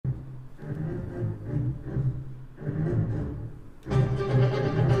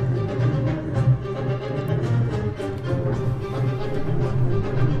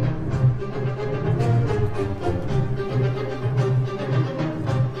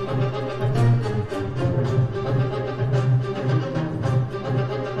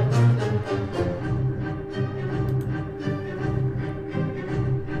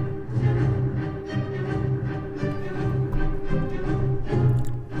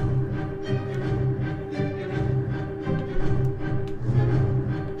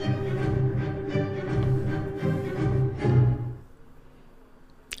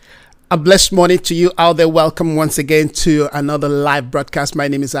A blessed morning to you out there. Welcome once again to another live broadcast. My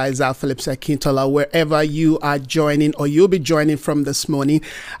name is Isaiah Phillips Akintola. Wherever you are joining or you'll be joining from this morning,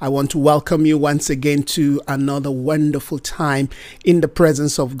 I want to welcome you once again to another wonderful time in the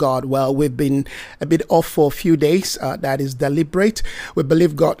presence of God. Well, we've been a bit off for a few days. That is deliberate. We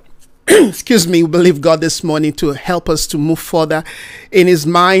believe God we believe God this morning to help us to move further in his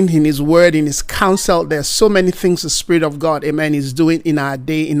mind, in his word, in his counsel. There's so many things the Spirit of God, amen, is doing in our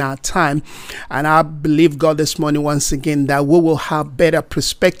day, in our time. And I believe God this morning once again that we will have better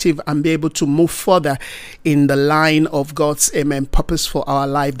perspective and be able to move further in the line of God's, amen, purpose for our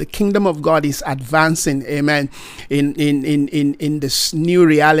life. The kingdom of God is advancing, amen, in this new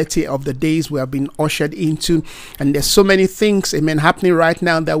reality of the days we have been ushered into. And there's so many things, amen, happening right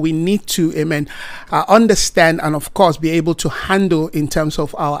now that we need to, amen, understand and of course be able to handle in terms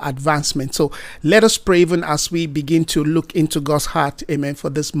of our advancement. So let us pray even as we begin to look into God's heart, amen, for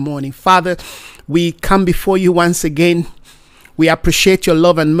this morning. Father, we come before you once again. We appreciate your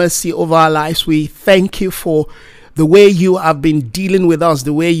love and mercy over our lives. We thank you for the way you have been dealing with us,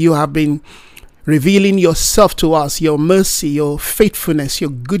 the way you have been revealing yourself to us, your mercy, your faithfulness,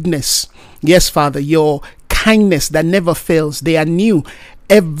 your goodness. Yes, Father, your kindness that never fails. They are new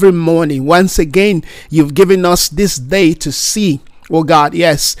every morning. Once again, you've given us this day to see, oh God,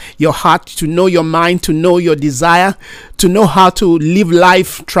 yes, your heart, to know your mind, to know your desire, to know how to live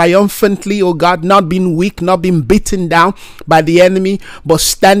life triumphantly, oh God, not being weak, not being beaten down by the enemy, but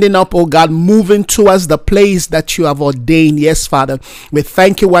standing up, oh God, moving towards the place that you have ordained. Yes, Father, we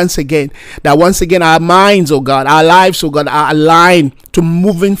thank you once again that once again our minds, oh God, our lives, oh God, are aligned to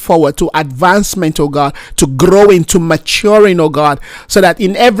moving forward, to advancement, oh God, to growing, to maturing, oh God, so that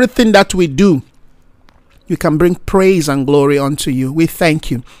in everything that we do, you can bring praise and glory unto you. We thank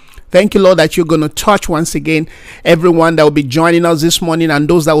you. Thank you, Lord, that you're going to touch once again everyone that will be joining us this morning and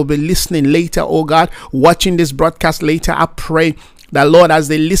those that will be listening later, oh God, watching this broadcast later. I pray that, Lord, as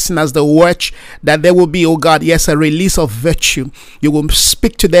they listen, as they watch, that there will be, oh God, yes, a release of virtue. You will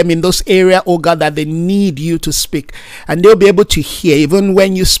speak to them in those areas, oh God, that they need you to speak. And they'll be able to hear even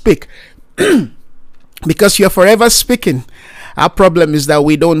when you speak because you're forever speaking. Our problem is that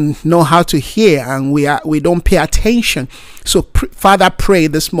we don't know how to hear and we don't pay attention. So Father, I pray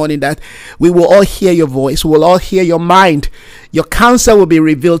this morning that we will all hear your voice. We will all hear your mind. Your counsel will be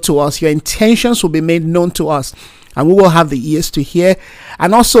revealed to us. Your intentions will be made known to us. And we will have the ears to hear.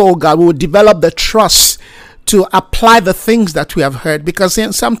 And also, oh God, we will develop the trust to apply the things that we have heard. Because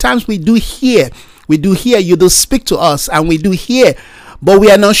sometimes we do hear. You do speak to us and we do hear. But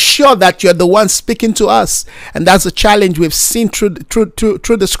we are not sure that you're the one speaking to us. And that's a challenge we've seen through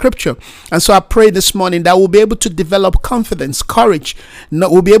the scripture. And so I pray this morning that we'll be able to develop confidence, courage.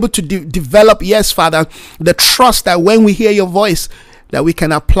 We'll be able to develop, yes, Father, the trust that when we hear your voice, that we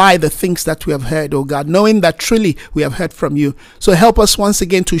can apply the things that we have heard, oh God, knowing that truly we have heard from you. So help us once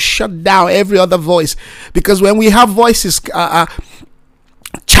again to shut down every other voice. Because when we have voices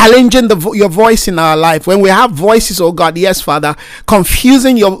challenging your voice in our life, when we have voices, oh God, yes, Father,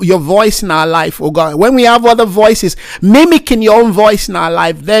 confusing your voice in our life, oh God, when we have other voices mimicking your own voice in our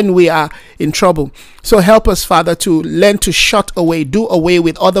life, then we are in trouble. So help us, Father, to learn to do away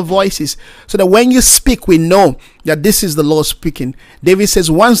with other voices, so that when you speak, we know that this is the Lord speaking. David says,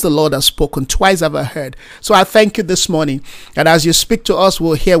 once the Lord has spoken, twice have I heard. So I thank you this morning that as you speak to us,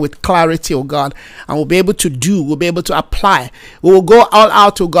 we'll hear with clarity, oh God, and we'll be able to we'll be able to apply. We will go all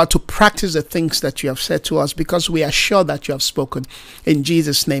out, oh God, to practice the things that you have said to us, because we are sure that you have spoken. In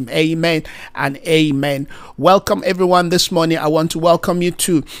Jesus' name, amen and amen. Welcome everyone this morning. I want to welcome you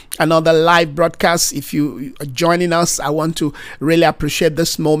to another live broadcast. If you are joining us, I want to really appreciate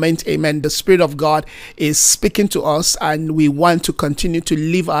this moment. Amen. The Spirit of God is speaking to us, and we want to continue to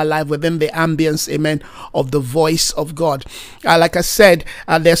live our life within the ambience, amen, of the voice of God. Like I said,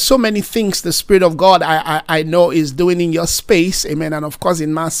 there's so many things the Spirit of God I know is doing in your space, amen, and of course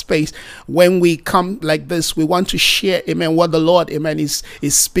in my space. When we come like this, we want to share, amen, what the Lord, amen, is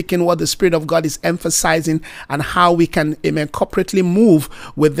speaking, what the Spirit of God is emphasizing, and how we can, amen, corporately move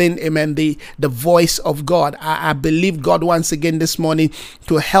within, amen, the voice of God. I believe God once again this morning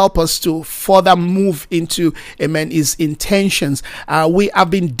to help us to further move into, amen, his intentions. We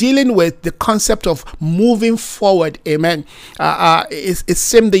have been dealing with the concept of moving forward, amen. It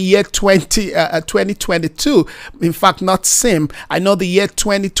seemed the year 2022, in fact, not seem, I know the year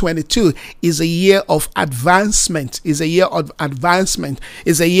 2022 is a year of advancement, is a year of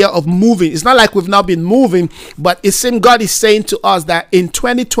moving. It's not like we've not been moving, but it seems God is saying to us that in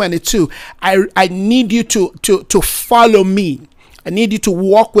 2022, I need you to follow me. I need you to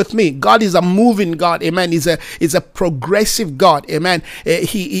walk with me. God is a moving God. Amen. He's a progressive God. Amen.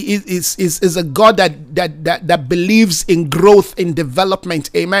 He is a God that believes in growth, in development.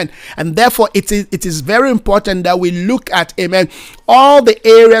 Amen. And therefore, it is very important that we look at, amen, all the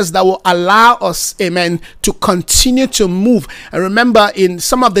areas that will allow us, amen, to continue to move. And remember, in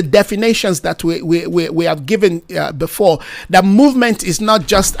some of the definitions that we have given before, that movement is not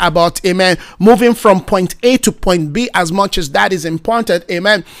just about, amen, moving from point A to point B, as much as that is important.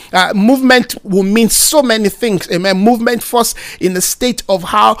 Amen. Movement will mean so many things. Amen. Movement first in the state of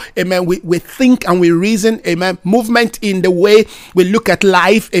how, amen, we think and we reason. Amen. Movement in the way we look at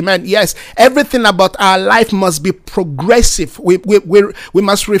life. Amen. Yes, everything about our life must be progressive. We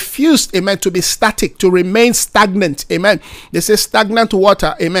must refuse, amen, to be static, to remain stagnant. Amen. They say stagnant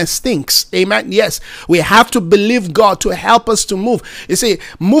water, amen, stinks. Amen. Yes, we have to believe God to help us to move. You see,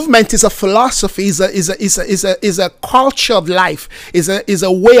 movement is a philosophy, is a culture of life, is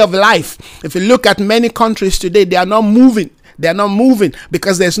a way of life. If you look at many countries today, they are not moving. They're not moving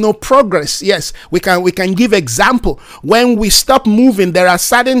because there's no progress. Yes, we can give example. When we stop moving, there are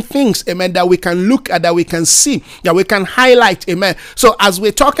certain things, amen, that we can look at, that we can see, that we can highlight. Amen. So as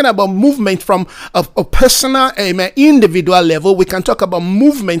we're talking about movement from a personal, amen, individual level, we can talk about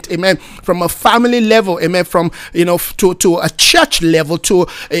movement, amen, from a family level, amen, from, to a church level, to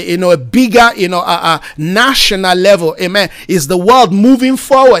a bigger, national level. Amen. Is the world moving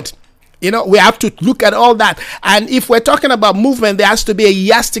forward? We have to look at all that. And if we're talking about movement, there has to be a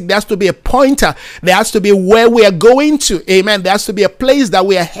yardstick, there has to be a pointer, there has to be where we are going to. Amen. There has to be a place that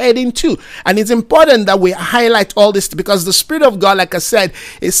we are heading to. And it's important that we highlight all this, because the Spirit of God, like I said,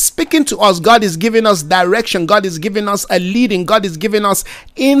 is speaking to us. God is giving us direction. God is giving us a leading. God is giving us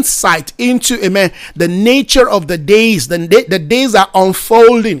insight into, amen, the nature of the days. The days are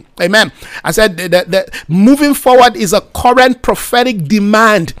unfolding. Amen. I said that moving forward is a current prophetic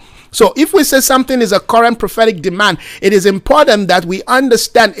demand. So if we say something is a current prophetic demand, it is important that we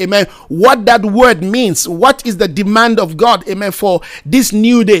understand, amen, what that word means. What is the demand of God, amen, for this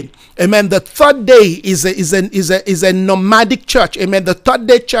new day? Amen. The third day is a nomadic church. Amen. The third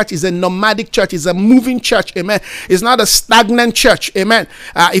day church is a nomadic church, is a moving church. Amen. It's not a stagnant church. Amen.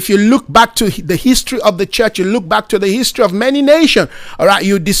 If you look back to the history of the church, you look back to the history of many nations, all right,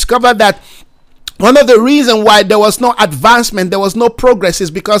 you discover that one of the reasons why there was no advancement, there was no progress, is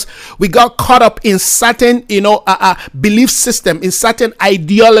because we got caught up in certain, belief system, in certain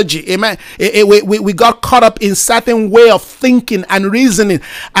ideology. Amen. We got caught up in certain way of thinking and reasoning,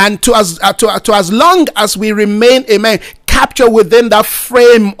 and to as long as we remain, amen, capture within that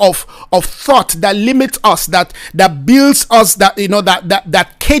frame of thought that limits us, that builds us,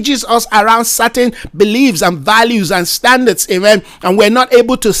 that cages us around certain beliefs and values and standards, amen, and we're not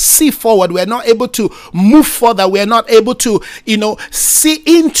able to see forward, we're not able to move further, we're not able to see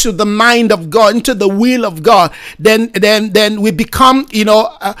into the mind of God, into the will of God, then we become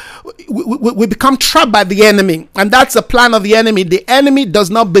we become trapped by the enemy. And that's the plan of the enemy. The enemy does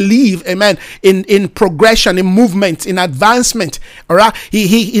not believe, amen, in progression, in movement, in advancement. All right,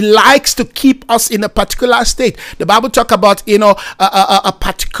 he likes to keep us in a particular state. The Bible talk about a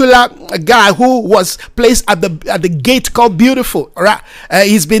particular guy who was placed at the gate called Beautiful. All right,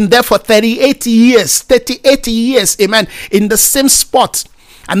 he's been there for 38 years, amen, in the same spot.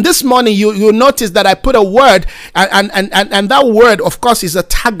 And this morning, you notice that I put a word, and that word, of course, is a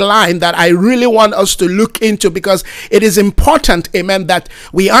tagline that I really want us to look into, because it is important, amen, that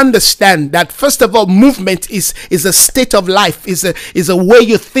we understand that, first of all, movement is a state of life, is a way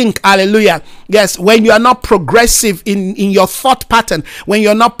you think. Hallelujah. Yes, when you are not progressive in your thought pattern, when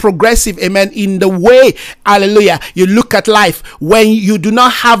you're not progressive, amen, in the way, hallelujah, you look at life, when you do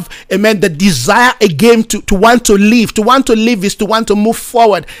not have, amen, the desire again to want to live. To want to live is to want to move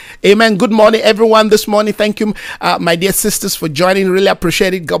forward. Amen. Good morning, everyone. This morning, thank you, my dear sisters, for joining. Really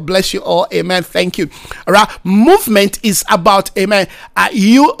appreciate it. God bless you all. Amen. Thank you. All right. Movement is about, amen,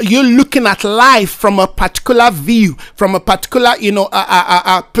 you looking at life from a particular view, from a particular,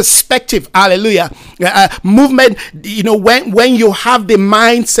 perspective. Hallelujah. Movement, when you have the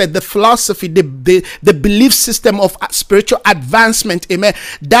mindset, the philosophy, the belief system of spiritual advancement, amen,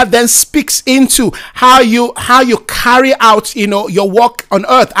 that then speaks into how you carry out, your work on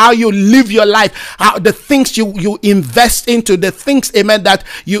earth, how you live your life, how the things you invest into, the things, amen, that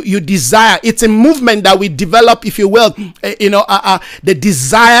you desire. It's a movement that we develop, if you will, the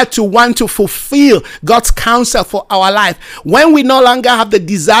desire to want to fulfill God's counsel for our life. When we no longer have the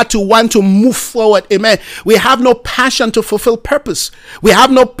desire to want to move forward, amen, we have no passion to fulfill purpose. We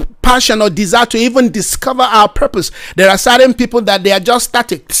have no passion or desire to even discover our purpose. There are certain people that they are just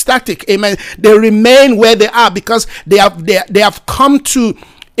static, amen. They remain where they are because they have come to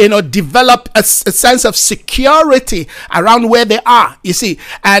develop a sense of security around where they are, you see.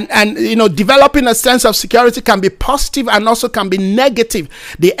 And developing a sense of security can be positive and also can be negative.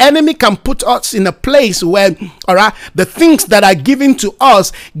 The enemy can put us in a place where, all right, the things that are given to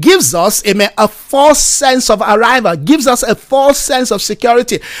us gives us, amen, a false sense of arrival, gives us a false sense of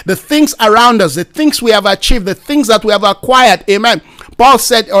security. The things around us, the things we have achieved, the things that we have acquired, amen. Paul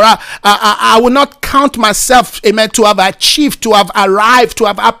said, all right, I will not count myself, amen, to have achieved, to have arrived, to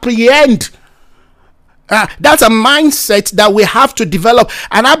have apprehended. That's a mindset that we have to develop,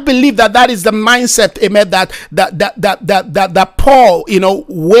 and I believe that is the mindset, amen, that Paul,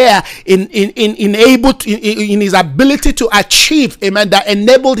 where in his ability to achieve, amen, that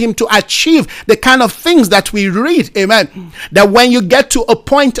enabled him to achieve the kind of things that we read, amen. That when you get to a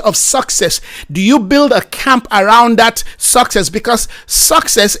point of success, do you build a camp around that success? Because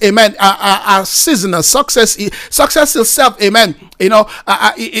success, amen, are seasonal. Success itself, amen,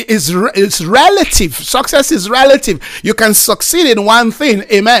 is relative. Success is relative. You can succeed in one thing,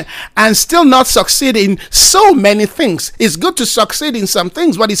 amen, and still not succeed in so many things. It's good to succeed in some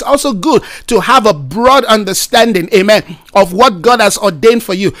things, but it's also good to have a broad understanding, amen, of what God has ordained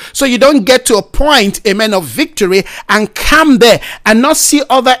for you. So you don't get to a point, amen, of victory and come there and not see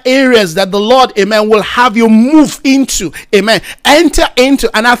other areas that the Lord, amen, will have you move into, amen, enter into.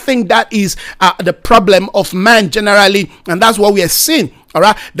 And I think that is the problem of man generally, and that's what we are seeing. All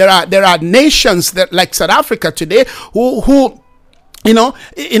right, there are nations that, like South Africa today, who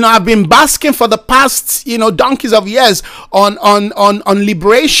have been basking for the past donkeys of years on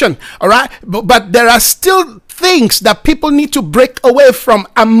liberation. All right, but there are still things that people need to break away from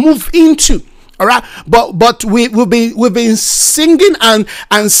and move into. All right, but we've been singing and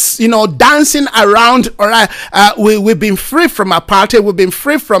dancing around. All right, we've been free from apartheid, we've been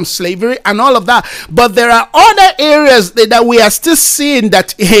free from slavery and all of that. But there are other areas that we are still seeing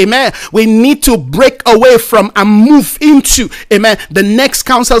that, amen, we need to break away from and move into, amen, the next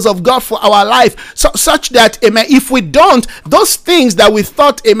counsels of God for our life, such that, amen, if we don't, those things that we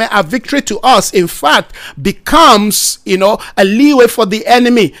thought, amen, are victory to us, in fact, becomes a leeway for the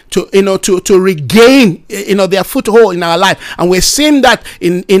enemy to regain their foothold in our life. And we're seeing that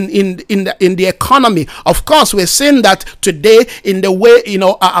in the economy. Of course, we're seeing that today in the way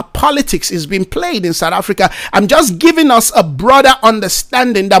our politics is being played in South Africa. I'm just giving us a broader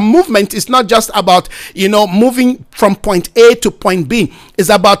understanding that movement is not just about moving from point A to point B. It's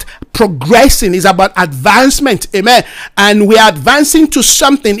about progressing, it's about advancement, amen. And we are advancing to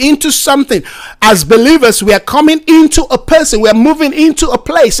something, into something. As believers, we are coming into a person, we are moving into a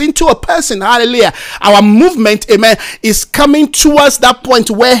place, into a person. Hallelujah. Our movement, amen, is coming towards that point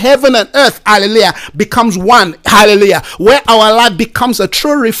where heaven and earth, hallelujah, becomes one. Hallelujah. Where our life becomes a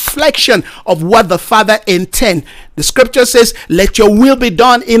true reflection of what the Father intends. The scripture says, let your will be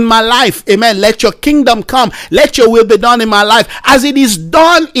done in my life. Amen. Let your kingdom come. Let your will be done in my life. As it is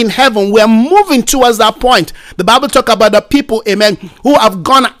done in heaven, we are moving towards that point. The Bible talk about the people, amen, who have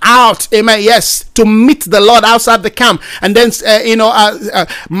gone out, amen, yes, to meet the Lord outside the camp. And then,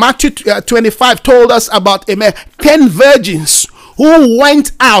 Matthew 25 told us about, amen, 10 virgins who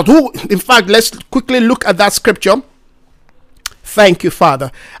went out. In fact, let's quickly look at that scripture. Thank you,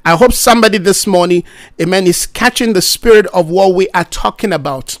 Father. I hope somebody this morning, amen, is catching the spirit of what we are talking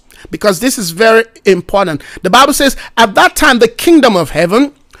about, because this is very important. The Bible says, at that time, the kingdom of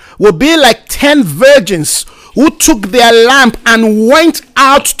heaven will be like 10 virgins who took their lamp and went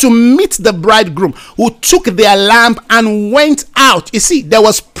out to meet the bridegroom. Who took their lamp and went out. You see, there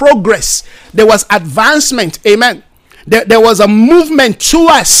was progress. There was advancement. Amen. There was a movement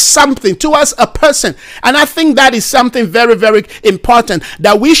towards something, towards a person. And I think that is something very, very important,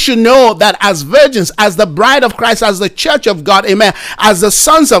 that we should know that as virgins, as the bride of Christ, as the church of God, amen, as the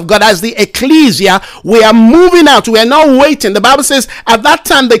sons of God, as the ecclesia, we are moving out. We are not waiting. The Bible says at that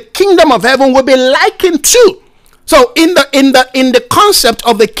time, the kingdom of heaven will be likened to. So in the concept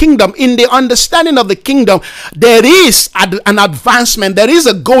of the kingdom, in the understanding of the kingdom, there is an advancement, there is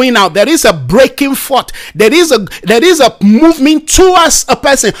a going out, there is a breaking forth, there is a movement towards a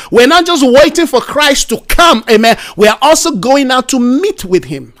person. We're not just waiting for Christ to come, amen. We are also going out to meet with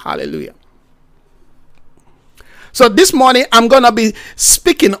him. Hallelujah. So this morning, I'm going to be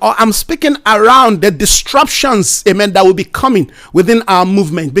speaking, or I'm speaking around the disruptions, amen, that will be coming within our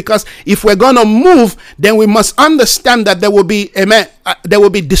movement. Because if we're going to move, then we must understand that there will be, amen, there will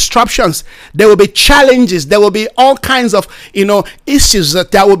be disruptions, there will be challenges, there will be all kinds of, issues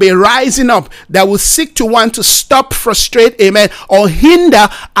that will be rising up that will seek to want to stop, frustrate, amen, or hinder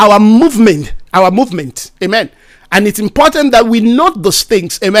our movement, amen. And it's important that we note those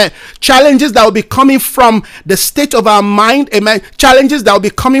things, amen. Challenges that will be coming from the state of our mind, amen. Challenges that will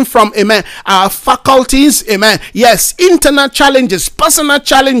be coming from, amen, our faculties, amen. Yes, internal challenges, personal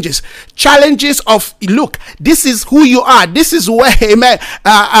challenges, challenges of, look, this is who you are. This is where, amen,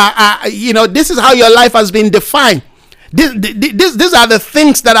 this is how your life has been defined. These are the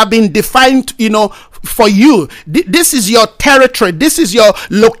things that have been defined, for you. This is your territory. This is your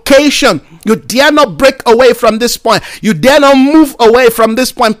location. You dare not break away from this point. You dare not move away from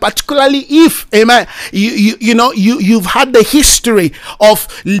this point, particularly if, amen, you've had the history of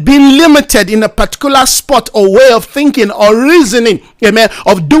being limited in a particular spot or way of thinking or reasoning, amen,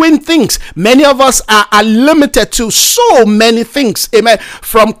 of doing things. Many of us are limited to so many things, amen,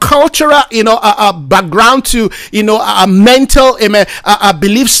 from cultural, background to, a mental, amen, a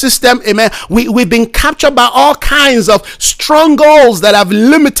belief system, amen. We've been captured by all kinds of strongholds that have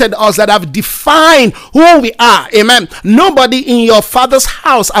limited us, that have defined who we are, amen. Nobody in your father's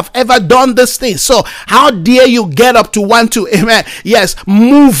house have ever done this thing. So how dare you get up to want to, amen, yes,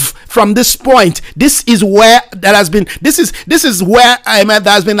 move from this point? This is where that has been, this is where, amen,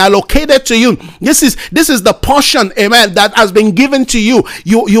 that has been allocated to you. This is the portion, amen, that has been given to you.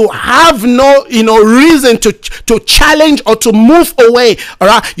 You have no, reason to challenge or to move away. All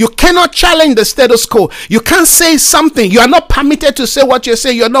right, you cannot challenge the status quo. You can't say something. You are not permitted to say what you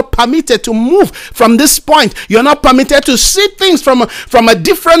say. You're not permitted to move from this point. You're not permitted to see things from a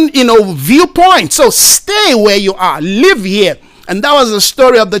different, viewpoint. So stay where you are. Live here. And that was the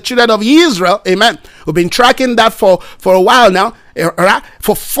story of the children of Israel, amen. We've been tracking that for a while now, all right?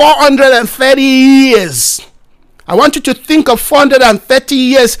 For 430 years. I want you to think of 430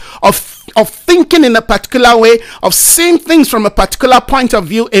 years of thinking in a particular way, of seeing things from a particular point of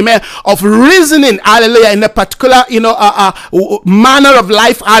view, amen, of reasoning, hallelujah, in a particular, manner of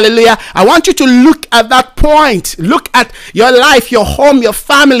life, hallelujah. I want you to look at that point. Look at your life, your home, your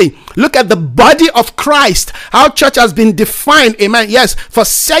family. Look at the body of Christ, how church has been defined, amen, yes, for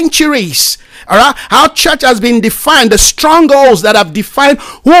centuries. All right, how church has been defined, the strongholds that have defined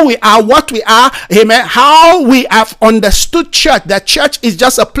who we are, what we are, amen, how we have understood church, that church is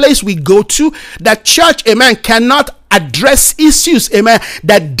just a place we go to, that church, amen, cannot address issues, amen,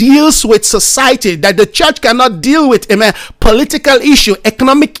 that deals with society, that the church cannot deal with, amen, political issue,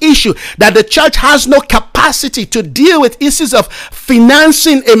 economic issue, that the church has no capacity to deal with issues of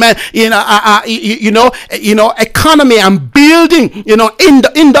financing, amen, economy and building, in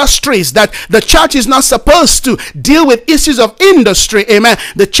the industries, that the church is not supposed to deal with issues of industry, amen.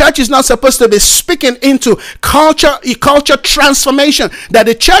 The church is not supposed to be speaking into culture transformation, that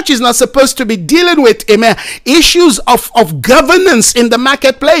the church is not supposed to be dealing with, amen, issues of governance in the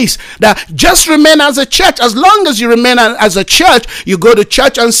marketplace. That just remain as a church. As long as you remain as a church, you go to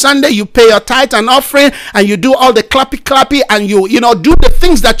church on Sunday, you pay your tithe and offering, and you do all the clappy, and you do the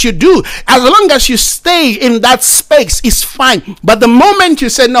things that you do. As long as you stay in that space, it's fine. But the moment you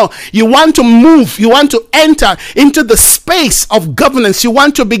say no, you want to move, you want to enter into the space of governance, you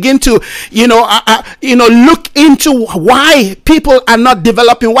want to begin to look into why people are not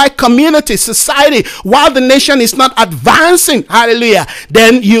developing, why community, society, why the nation is not advancing, hallelujah,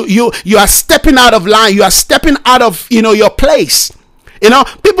 then you are stepping out of line, you are stepping out of your place.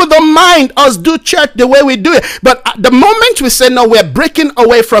 People don't mind us do church the way we do it, but at the moment we say no, we're breaking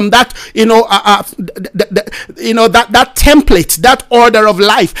away from that, that template, that order of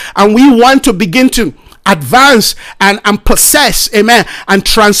life, and we want to begin to advance and possess, amen, and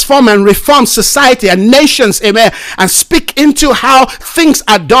transform and reform society and nations, amen, and speak into how things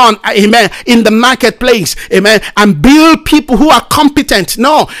are done, amen, in the marketplace, amen, and build people who are competent.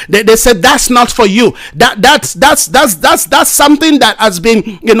 No, they said that's not for you. That's something that has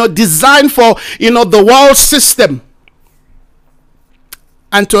been designed for the world system.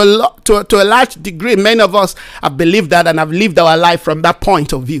 And to a large degree, many of us have believed that and have lived our life from that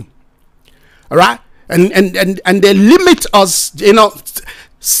point of view. All right. And they limit us,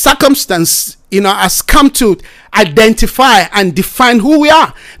 circumstance, has come to identify and define who we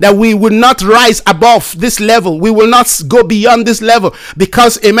are, that we will not rise above this level. We will not go beyond this level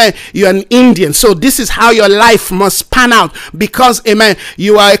because, amen, you're an Indian. So this is how your life must pan out because, amen,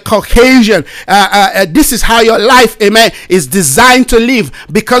 you are a Caucasian. This is how your life, amen, is designed to live.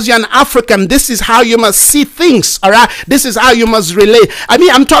 Because you're an African, this is how you must see things, all right? This is how you must relate. I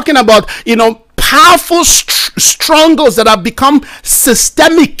mean, I'm talking about, powerful strongholds that have become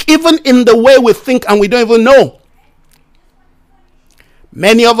systemic even in the way we think and we don't even know.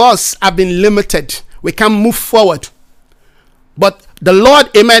 Many of us have been limited. We can't move forward. But the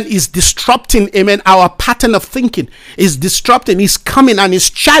Lord, amen, is disrupting, amen, our pattern of thinking. Is disrupting. He's coming and he's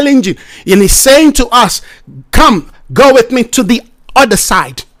challenging. And he's saying to us, come, go with me to the other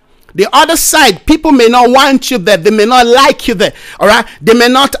side. The other side, people may not want you there. They may not like you there. All right. They may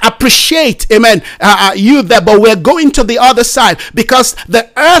not appreciate, amen, you there. But we're going to the other side because the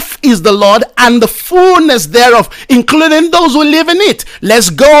earth is the Lord and the fullness thereof, including those who live in it. Let's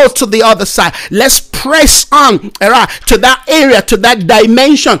go to the other side. Let's press on, all right, to that area, to that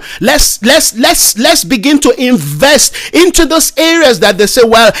dimension. Let's begin to invest into those areas that they say,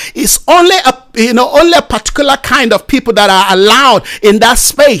 well, it's only only a particular kind of people that are allowed in that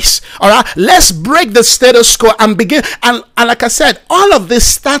space. All right, let's break the status quo and begin. And like I said, all of this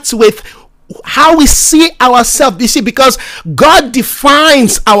starts with how we see ourselves. You see, because God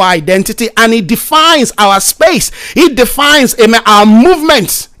defines our identity and he defines our space. He defines, amen, our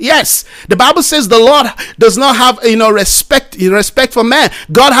movements. Yes, the Bible says the Lord does not have respect for man.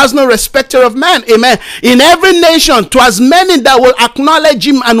 God has no respecter of man. Amen. In every nation, to as many that will acknowledge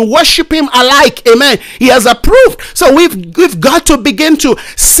him and worship him alike, amen, he has approved. So we've got to begin to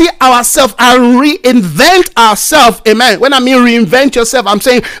see ourselves and reinvent ourselves. Amen. When I mean reinvent yourself, I'm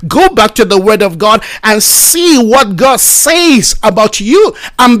saying go back to the word of God and see what God says about you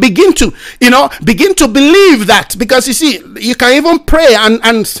and begin to believe that. Because you see, you can even pray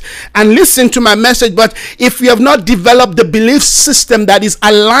and listen to my message, but if you have not developed the belief system that is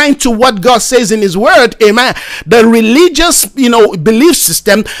aligned to what God says in his word, amen, the religious belief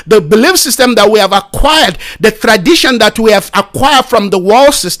system, the belief system that we have acquired, the tradition that we have acquired from the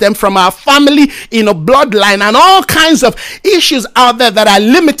world system, from our family bloodline, and all kinds of issues out there that are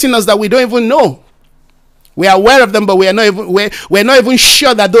limiting us that we don't even know. We are aware of them, but we're not even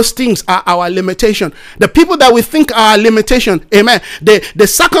sure that those things are our limitation. The people that we think are our limitation, amen, the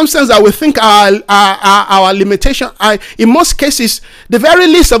circumstances that we think are our limitation are in most cases the very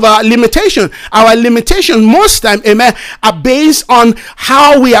least of our limitation. Our limitation most time, amen, are based on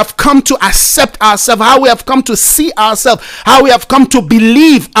how we have come to accept ourselves, how we have come to see ourselves, how we have come to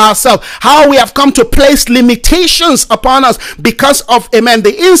believe ourselves, how we have come to place limitations upon us because of, amen,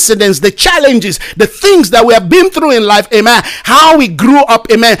 the incidents, the challenges, the things that we have been through in life, amen, how we grew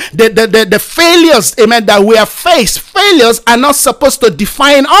up, amen, the failures, amen, that we have faced. Failures are not supposed to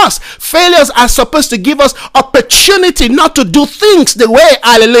define us. Failures are supposed to give us opportunity not to do things the way,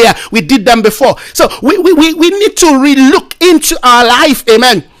 hallelujah, we did them before. So we need to relook into our life,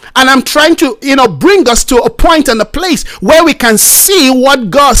 amen. And I'm trying to, bring us to a point and a place where we can see what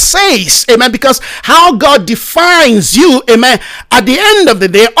God says, amen, because how God defines you, amen, at the end of the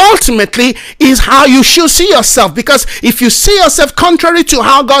day, ultimately, is how you should see yourself. Because if you see yourself contrary to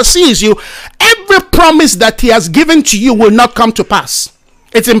how God sees you, every promise that he has given to you will not come to pass.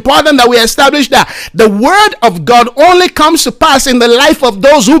 It's important that we establish that the word of God only comes to pass in the life of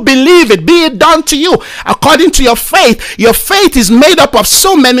those who believe it. Be it done to you according to your faith. Your faith is made up of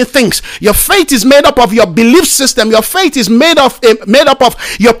so many things. Your faith is made up of your belief system. Your faith is made up of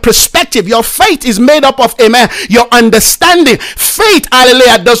your perspective. Your faith is made up of, amen, your understanding. Faith,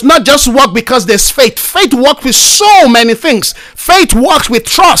 hallelujah, does not just work because there's faith. Faith works with so many things. Faith works with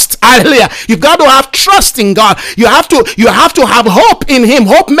trust. Hallelujah. You've got to have trust in God. You have to have hope in him.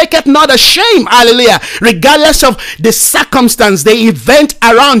 Hope maketh not ashamed. Hallelujah. Regardless of the circumstance, the event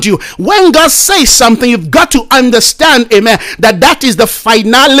around you. When God says something, you've got to understand, amen, that is the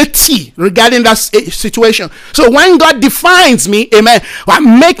finality regarding that situation. So when God defines me, amen,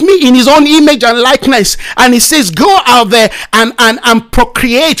 make me in his own image and likeness, and he says, go out there and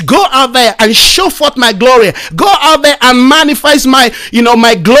procreate. Go out there and show forth my glory. Go out there and manifest my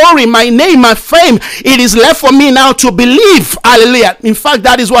glory, my name, my fame. It is left for me now to believe. Hallelujah. In fact,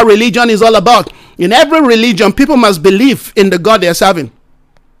 that is what religion is all about. In every religion, people must believe in the God they are serving.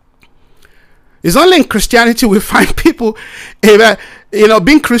 It's only in Christianity we find people,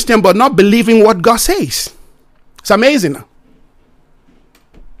 being Christian but not believing what God says. It's amazing.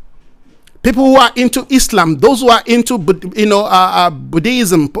 People who are into Islam, those who are into,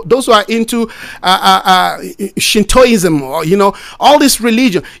 Buddhism, those who are into Shintoism, or, all this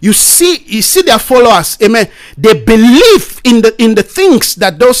religion, you see their followers, amen. They believe in the things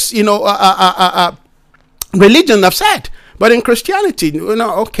that those, religion have said. But in Christianity,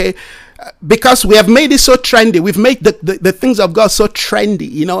 okay, because we have made it so trendy, we've made the things of God so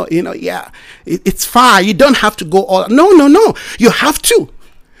trendy, it's fine. You don't have to go all, no, you have to.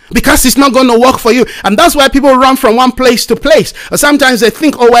 Because it's not going to work for you. And that's why people run from one place to place. Or sometimes they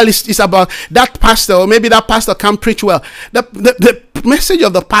think, oh, well, it's about that pastor, or maybe that pastor can't preach well. The message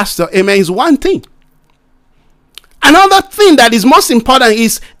of the pastor, amen, is one thing. Another thing that is most important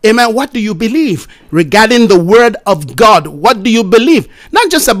is, amen, what do you believe regarding the word of God? What do you believe? Not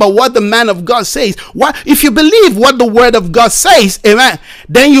just about what the man of God says. If you believe what the word of God says, amen,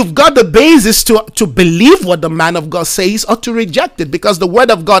 then you've got the basis to believe what the man of God says or to reject it, because the word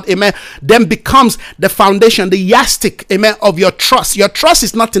of God, amen, then becomes the foundation, the yardstick, amen, of your trust. Your trust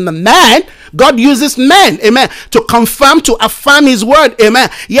is not in the man. God uses men, amen, to confirm, to affirm his word, amen.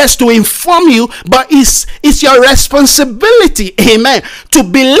 Yes, to inform you, but it's your responsibility, amen, to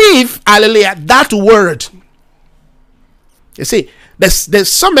believe, hallelujah, that word. You see, there's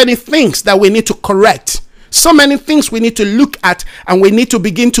so many things that we need to correct. So many things we need to look at, and we need to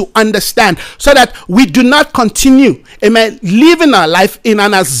begin to understand, so that we do not continue, amen, living our life in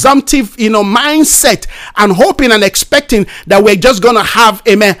an assumptive, mindset, and hoping and expecting that we're just going to have,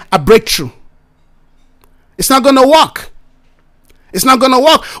 amen, a breakthrough. It's not going to work. It's not going to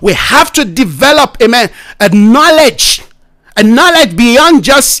work. We have to develop, amen, a knowledge beyond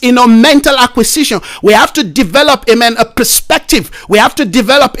just, mental acquisition. We have to develop, amen, a perspective. We have to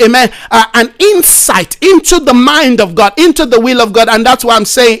develop, amen, an insight into the mind of God, into the will of God. And that's why I'm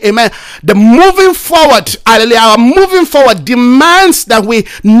saying, amen, the moving forward, hallelujah, our moving forward demands that we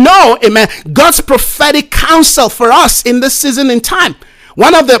know, amen, God's prophetic counsel for us in this season in time.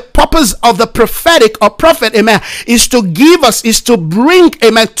 One of the purpose of the prophetic or prophet, amen, is to bring,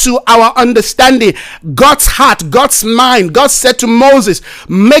 amen, to our understanding God's heart, God's mind. God said to Moses,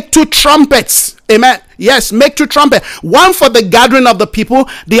 make 2 trumpets, amen. Yes, make 2 trumpets. One for the gathering of the people.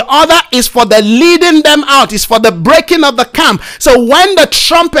 The other is for the leading them out. It's for the breaking of the camp. So when the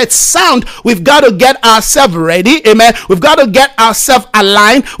trumpets sound, we've got to get ourselves ready. Amen. We've got to get ourselves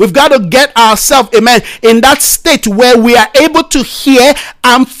aligned. We've got to get ourselves, amen, in that state where we are able to hear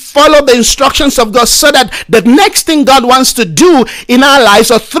and follow the instructions of God, so that the next thing God wants to do in our lives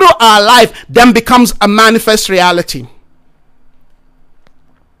or through our life then becomes a manifest reality.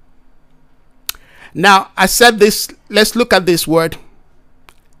 Now, I said this, let's look at this word.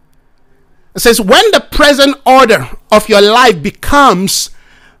 It says, when the present order of your life becomes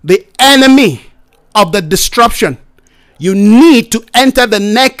the enemy of the disruption, you need to enter the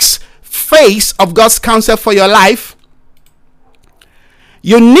next phase of God's counsel for your life.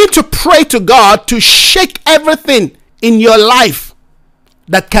 You need to pray to God to shake everything in your life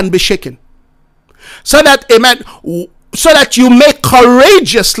that can be shaken. So that, amen, so that you may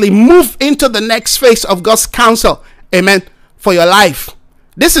courageously move into the next phase of God's counsel, amen, for your life.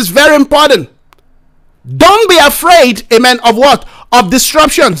 This is very important. Don't be afraid, amen, of what? Of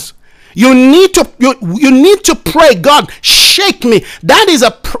disruptions. You need to pray, God, shake me. That is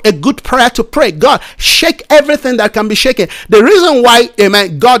a good prayer to pray. God, shake everything that can be shaken. The reason why,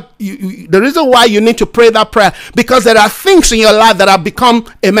 amen, God, the reason why you need to pray that prayer, because there are things in your life that have become,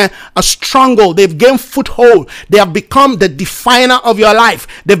 amen, a stronghold. They've gained foothold. They have become the definer of your life.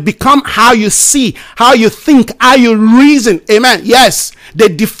 They've become how you see, how you think, how you reason. Amen. Yes, they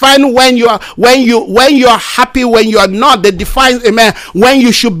define when you are happy, when you are not. They define, amen, when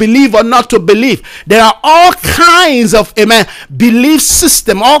you should believe or not to believe. There are all kinds of, amen, belief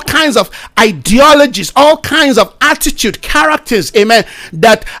system, all kinds of ideologies, all kinds of attitude, characters, amen,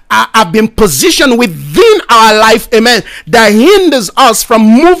 that have been positioned within our life, amen, that hinders us from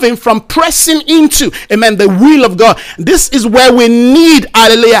moving, from pressing into, amen, the will of God. This is where we need,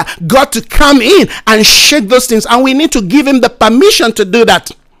 hallelujah, God to come in and shake those things, and we need to give him the permission to do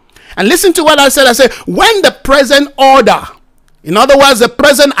that. And listen to what I said. I said, when the present order, in other words, the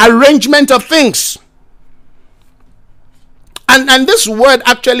present arrangement of things. And this word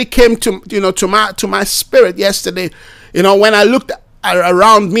actually came to my spirit yesterday. When I looked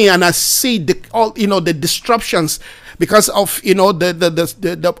around me and I see the disruptions because of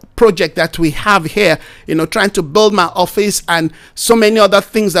the project that we have here, trying to build my office and so many other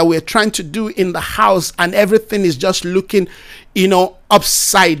things that we're trying to do in the house, and everything is just looking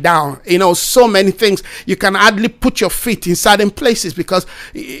upside down. So many things. You can hardly put your feet in certain places because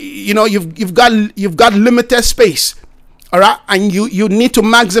you've got limited space. All right, and you need to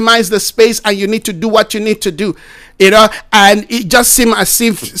maximize the space, and you need to do what you need to do, and it just seems as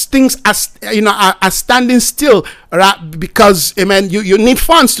if things are standing still, all right, because amen, you need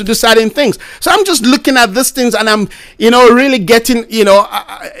funds to do certain things. So I'm just looking at these things, and I'm really getting,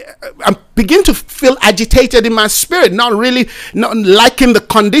 I begin to feel agitated in my spirit, not liking the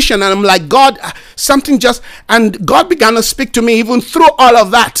condition, and I'm like, God, something just, and God began to speak to me even through all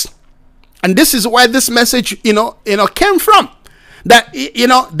of that. And this is where this message, came from. That,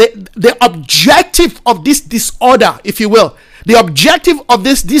 the objective of this disorder, if you will, the objective of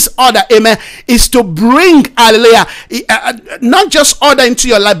this disorder, amen, is to bring, hallelujah, not just order into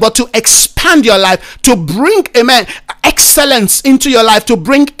your life, but to expand your life, to bring, amen, excellence into your life, to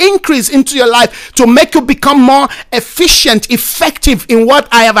bring increase into your life, to make you become more efficient, effective in what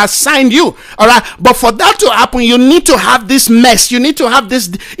I have assigned you. All right. But for that to happen, you need to have this mess. You need to have this,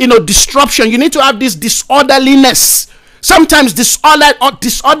 disruption. You need to have this disorderliness. Sometimes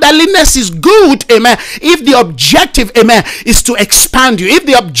disorderliness is good, amen, if the objective, amen, is to expand you. If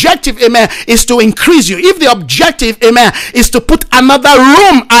the objective, amen, is to increase you. If the objective, amen, is to put another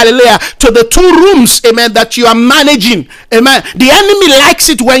room, hallelujah, to the 2 rooms, amen, that you are managing, amen. The enemy likes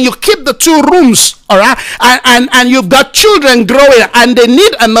it when you keep the 2 rooms. All right, and you've got children growing, and they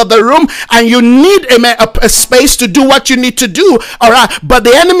need another room, and you need a space to do what you need to do. All right, but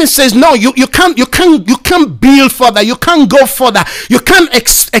the enemy says no, you can't build further, you can't go further, you can't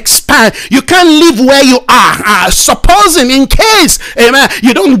expand, you can't live where you are. Supposing in case, amen,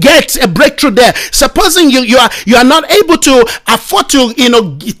 you don't get a breakthrough there, supposing you are not able to afford to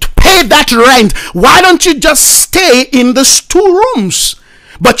pay that rent, why don't you just stay in these 2 rooms?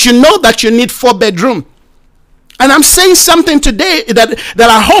 But you know that you need 4 bedroom. And I'm saying something today that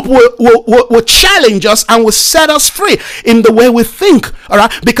I hope will challenge us and will set us free in the way we think. All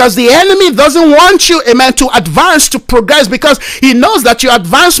right, because the enemy doesn't want you, amen, to advance, to progress, because he knows that your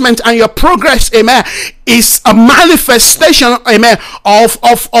advancement and your progress, amen, is a manifestation, amen, of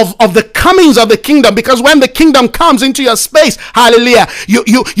the comings of the kingdom. Because when the kingdom comes into your space, hallelujah,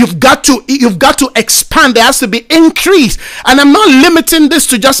 you've got to expand. There has to be increase. And I'm not limiting this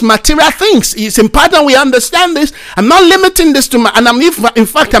to just material things. It's important we understand this. I'm not limiting this to in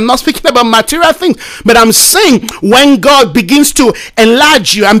fact, I'm not speaking about material things, but I'm saying when God begins to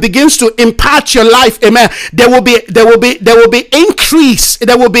enlarge you and begins to impart your life, amen, there will be increase.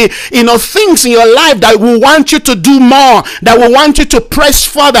 There will be things in your life that will want you to do more, that will want you to press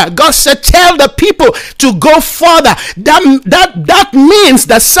further. God said, tell the people to go further. That means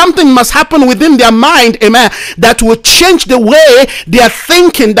that something must happen within their mind, amen, that will change the way they are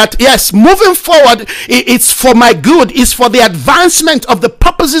thinking, that yes, moving forward, it's for my good, it's for the advancement of the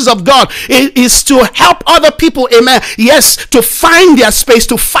purposes of God. It is to help other people, amen, yes, to find their space,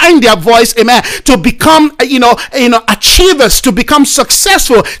 to find their voice, amen, to become achievers, to become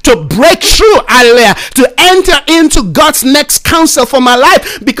successful, to break through, hallelujah, to enter into God's next counsel for my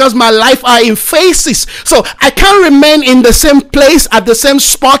life, because my life are in phases. So I can't remain in the same place, at the same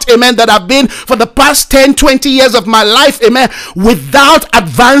spot, amen, that I've been for the past 10-20 years of my life, amen, without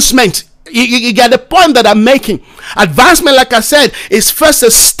advancement. You get the point that I'm making. Advancement, like I said, is first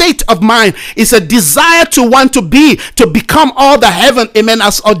a state of mind. It's a desire to want to become all the heaven, amen,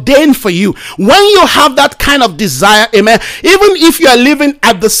 has ordained for you. When you have that kind of desire, amen, even if you are living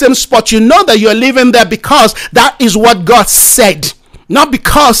at the same spot, you know that you're living there because that is what God said. Not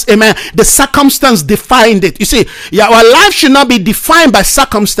because, amen, the circumstance defined it. You see, our life should not be defined by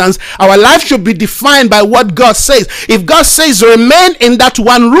circumstance. Our life should be defined by what God says. If God says remain in that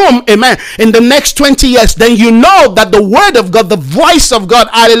one room, amen, in the next 20 years, then you know that the word of God, the voice of God,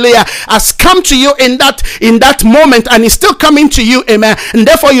 hallelujah, has come to you in that moment, and is still coming to you, amen. And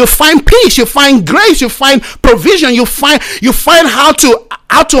therefore you find peace, you find grace, you find provision, you find how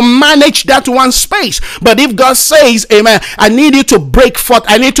to manage that one space. But if God says, amen, I need you to break forth,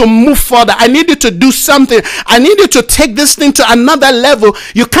 I need to move further, I need you to do something, I need you to take this thing to another level,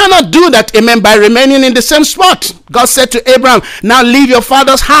 you cannot do that, amen, by remaining in the same spot. God said to Abraham, now leave your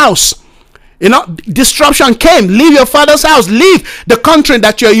father's house. Disruption came. Leave your father's house. Leave the country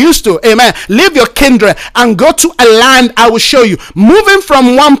that you're used to. Amen. Leave your kindred and go to a land I will show you. Moving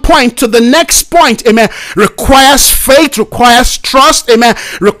from one point to the next point, amen, requires faith, requires trust, amen,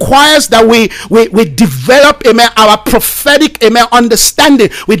 requires that we develop, amen, our prophetic, amen,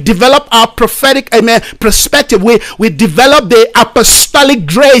 understanding. We develop our prophetic, amen, perspective. We develop the apostolic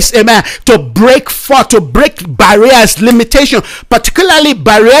grace, amen, to break forth, to break barriers, limitations, particularly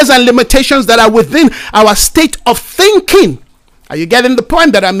barriers and limitations that are within our state of thinking. Are you getting the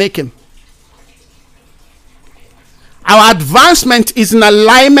point that I'm making? Our advancement is in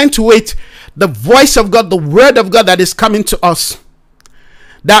alignment with the voice of God, the word of God that is coming to us.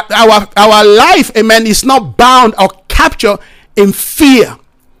 That our life, amen, is not bound or captured in fear.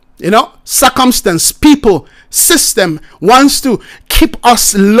 Circumstance, people, system wants to keep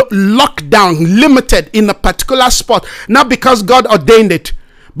us locked down, limited in a particular spot. Not because God ordained it,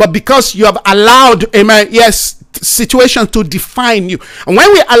 but because you have allowed, amen, yes, situation to define you. And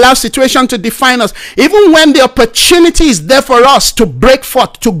when we allow situation to define us, even when the opportunity is there for us to break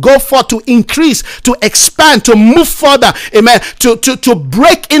forth, to go forth, to increase, to expand, to move further, amen, to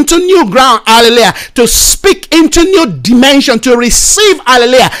break into new ground, hallelujah, to speak into new dimension, to receive,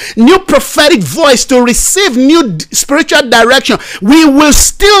 hallelujah, new prophetic voice, to receive new spiritual direction, we will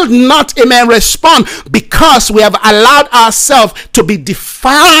still not, amen, respond, because we have allowed ourselves to be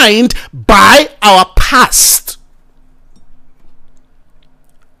defined by our past.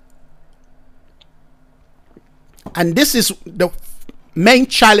 And this is the main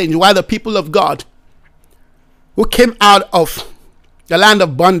challenge why the people of God who came out of the land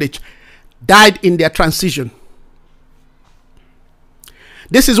of bondage died in their transition.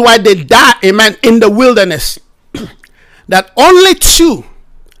 This is why they died, amen, in the wilderness. That only 2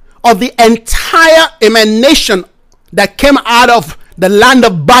 of the entire, amen, nation that came out of the land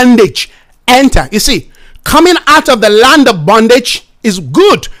of bondage enter. You see, coming out of the land of bondage is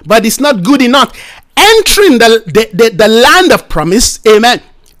good, but it's not good enough. Entering the land of promise, amen,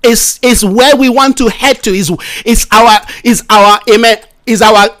 is where we want to head to. Is our amen, is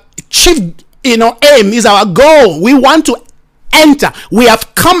our chief, aim, is our goal. We want to enter. We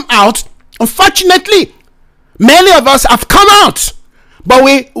have come out. Unfortunately, many of us have come out, but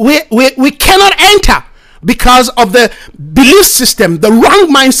we cannot enter because of the belief system, the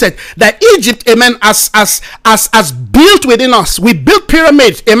wrong mindset that Egypt, amen, has built within us. We built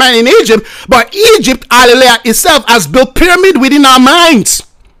pyramids, amen, in Egypt, but Egypt, hallelujah, itself has built pyramid within our minds.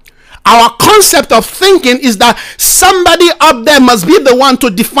 Our concept of thinking is that somebody up there must be the one to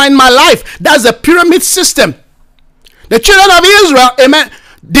define my life. That's a pyramid system. The children of Israel, amen,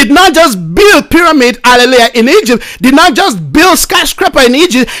 did not just build pyramid, hallelujah, in Egypt, did not just build skyscraper in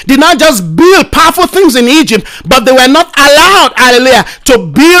Egypt, did not just build powerful things in Egypt, but they were not allowed, hallelujah, to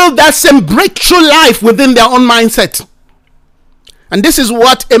build that same breakthrough life within their own mindset. And this is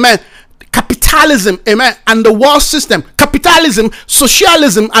what, amen, capitalism, amen, and the world system, capitalism,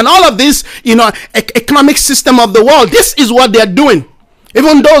 socialism, and all of this, economic system of the world, this is what they're doing.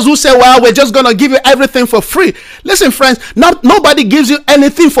 Even those who say, well, we're just going to give you everything for free. Listen, friends, nobody gives you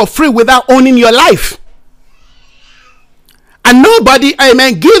anything for free without owning your life. And nobody,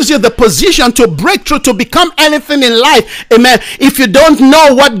 amen, gives you the position to break through, to become anything in life, amen, if you don't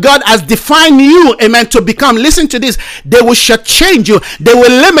know what God has defined you, amen, to become. Listen to this. They will shortchange you. They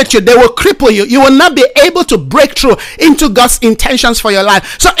will limit you. They will cripple you. You will not be able to break through into God's intentions for your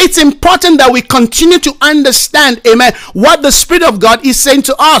life. So it's important that we continue to understand, amen, what the Spirit of God is saying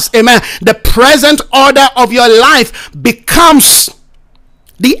to us, amen. The present order of your life becomes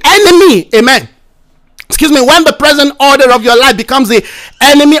the enemy, amen. When the present order of your life becomes the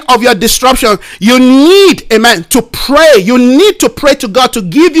enemy of your disruption, you need, amen, to pray. You need to pray to God to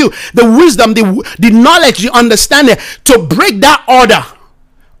give you the wisdom, the knowledge, the understanding to break that order.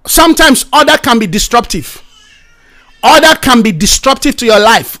 Sometimes order can be disruptive. Order can be disruptive to your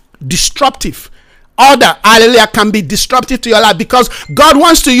life. Disruptive. Order, hallelujah, can be disruptive to your life because God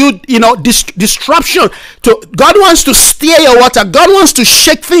wants to use, disruption to, God wants to steer your water. God wants to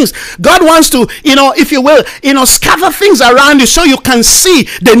shake things. God wants to, if you will, scatter things around you so you can see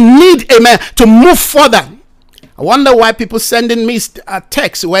the need, amen, to move further. I wonder why people sending me a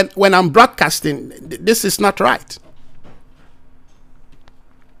text when I'm broadcasting. This is not right.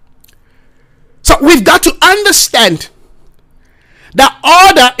 So we've got to understand that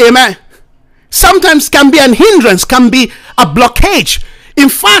order, amen, sometimes can be an hindrance, can be a blockage. In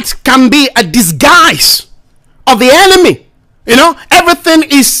fact, can be a disguise of the enemy. Everything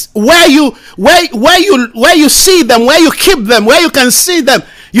is where you see them, where you keep them, where you can see them.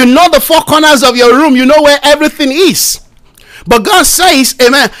 You know the four corners of your room. You know where everything is. But God says,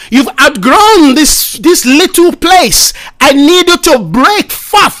 amen, you've outgrown this little place. I need you to break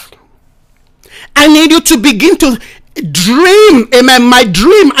forth. I need you to begin to dream, amen, my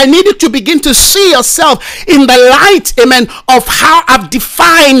dream. I need you to begin to see yourself in the light, amen, of how I've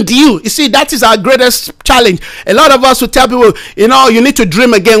defined you. You see, that is our greatest challenge. A lot of us will tell people, you need to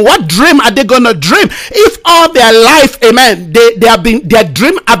dream again. What dream are they going to dream? If all their life, amen, their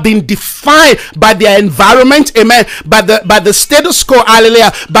dream have been defined by their environment, amen, by the status quo,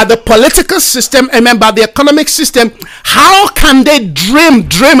 hallelujah, by the political system, amen, by the economic system, how can they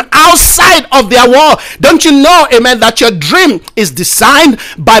dream outside of their wall? Don't you know, amen, that your dream is designed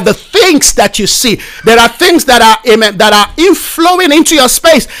by the things that you see. There are things that are, amen, that are inflowing into your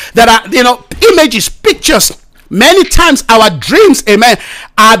space, that are, images, pictures. Many times our dreams, amen,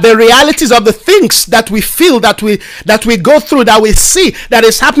 are the realities of the things that we feel, that we go through, that we see, that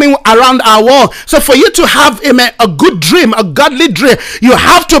is happening around our world. So for you to have, amen, a good dream, a godly dream, you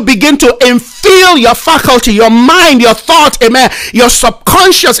have to begin to infill your faculty, your mind, your thought, amen, your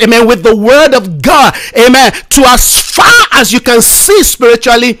subconscious, amen, with the word of God, amen, to as far as you can see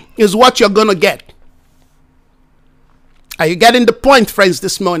spiritually is what you're going to get. Are you getting the point, friends,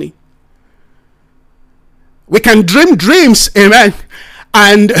 this morning? We can dream dreams, amen,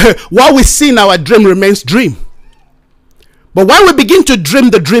 and what we see in our dream remains dream. But when we begin to dream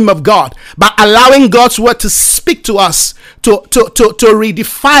the dream of God, by allowing God's word to speak to us, to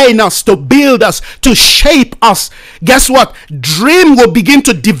redefine us, to build us, to shape us, guess what? Dream will begin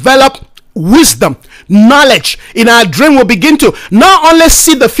to develop wisdom, knowledge. In our dream, we'll begin to not only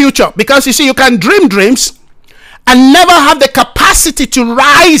see the future, because you see, you can dream dreams and never have the capacity to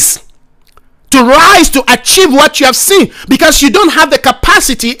rise to achieve what you have seen, because you don't have the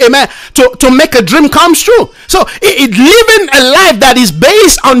capacity, amen, to make a dream come true. So living a life that is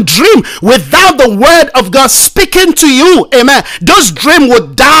based on dream without the word of God speaking to you, amen, those dreams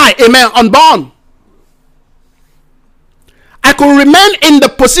would die, amen, unborn. I could remain in the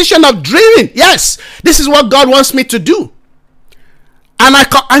position of dreaming. Yes, this is what God wants me to do, and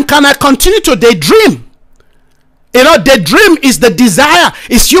can I continue to daydream? The dream is the desire.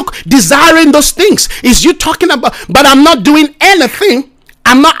 It's you desiring those things. It's you talking about, but I'm not doing anything.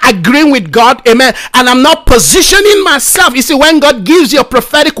 I'm not agreeing with God, amen, and I'm not positioning myself. You see, when God gives you a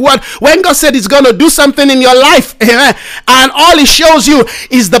prophetic word, when God said he's going to do something in your life, amen, and all he shows you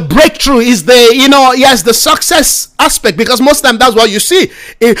is the breakthrough, is the success aspect, because most of the time that's what you see.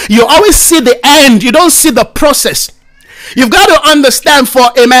 You always see the end. You don't see the process. You've got to understand, for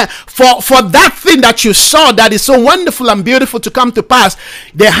that thing that you saw that is so wonderful and beautiful to come to pass,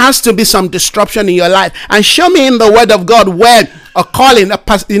 there has to be some disruption in your life. And show me in the word of God where a calling,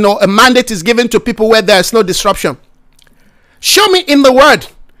 a mandate is given to people where there is no disruption. Show me in the word.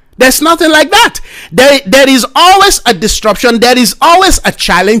 There's nothing like that. There is always a disruption. There is always a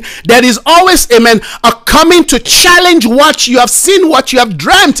challenge. There is always, amen, a coming to challenge what you have seen, what you have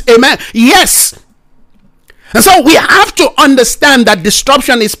dreamt, amen. Yes. And so we have to understand that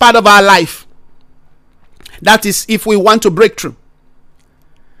disruption is part of our life. That is, if we want to break through.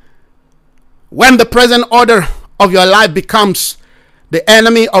 When the present order of your life becomes the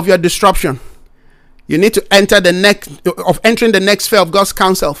enemy of your disruption, you need to entering the next phase of God's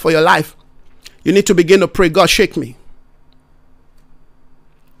counsel for your life. You need to begin to pray, God, shake me.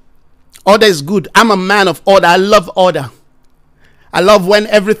 Order is good. I'm a man of order. I love order. I love when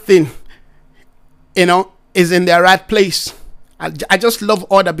everything, is in their right place. I just love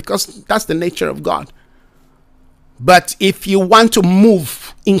order, because that's the nature of God. But if you want to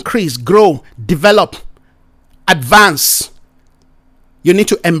move, increase, grow, develop, advance, you need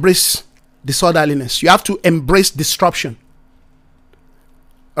to embrace disorderliness. You have to embrace disruption.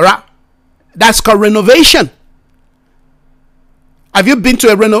 All right? That's called renovation. Have you been to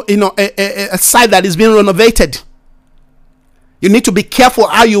a site that is being renovated? You need to be careful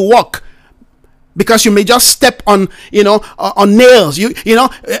how you walk, because you may just step on on nails.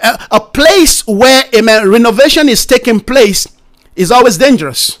 A place where renovation is taking place is always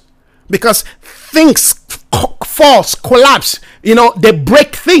dangerous, because things falls, collapse. They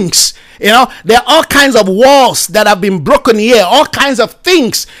break things. There are all kinds of walls that have been broken here, all kinds of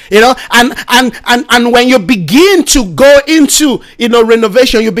things, and when you begin to go into,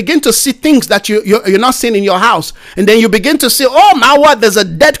 renovation, you begin to see things that you're not seeing in your house. And then you begin to see, oh my word, there's a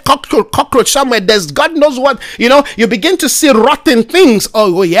dead cockroach somewhere. There's God knows what, you begin to see rotten things.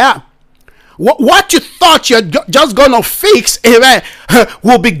 Oh yeah. What you thought you're just going to fix, amen,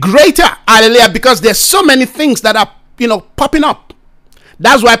 will be greater, hallelujah, because there's so many things that are, popping up.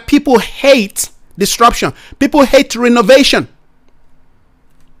 That's why people hate disruption. People hate renovation.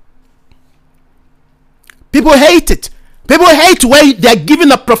 People hate it. People hate when they're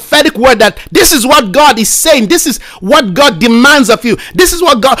given a prophetic word that this is what God is saying. This is what God demands of you. This is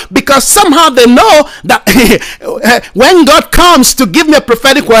what God, because somehow they know that when God comes to give me a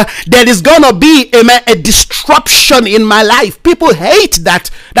prophetic word, there is going to be a disruption in my life. People hate that.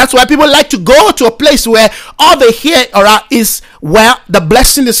 That's why people like to go to a place where all they hear is where the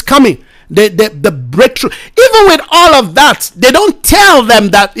blessing is coming. The breakthrough. Even with all of that, they don't tell them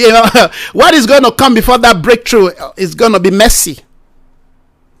that what is going to come before that breakthrough is going to be messy.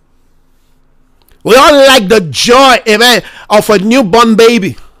 We all like the joy, amen, of a newborn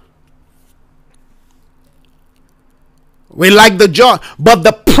baby. We like the joy. But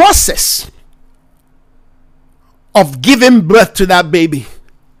the process of giving birth to that baby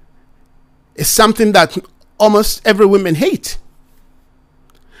is something that almost every woman hate.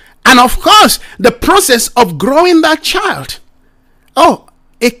 And of course, the process of growing that child, oh,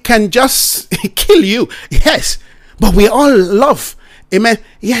 it can just kill you. Yes. But we all love, amen.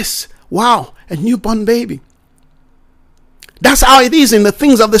 Yes. Wow. A newborn baby. That's how it is in the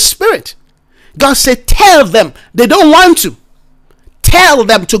things of the Spirit. God said, tell them. They don't want to. Tell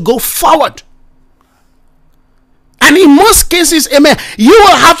them to go forward. And in most cases, amen, you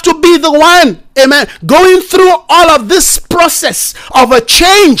will have to be the one, amen, going through all of this process of a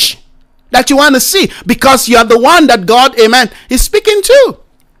change that you want to see, because you are the one that God, amen, is speaking to,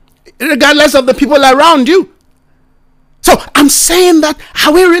 regardless of the people around you. So I'm saying that,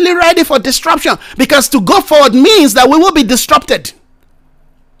 are we really ready for disruption? Because to go forward means that we will be disrupted.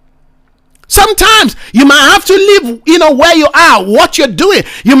 Sometimes you might have to leave, where you are, what you're doing.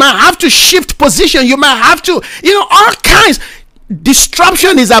 You might have to shift position. You might have to, all kinds.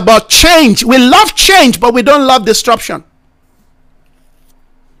 Disruption is about change. We love change, but we don't love disruption.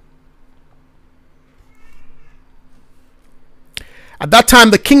 At that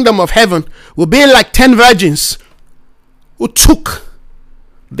time, the kingdom of heaven will be like 10 virgins who took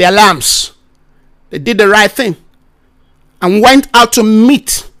their lamps. They did the right thing and went out to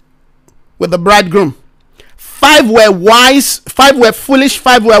meet with the bridegroom. 5 were wise, 5 were foolish,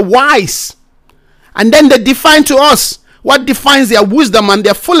 5 were wise. And then they define to us what defines their wisdom and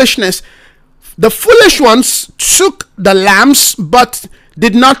their foolishness. The foolish ones took the lamps, but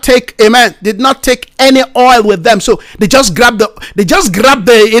did not take any oil with them. So they just grabbed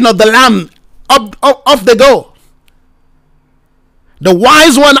the lamb off the go. The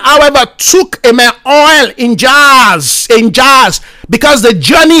wise one, however, took oil in jars, because the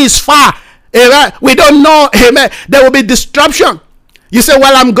journey is far. Amen. We don't know. Amen. There will be disruption. You say,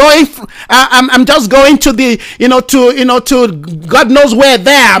 well, I'm just going to the, to God knows where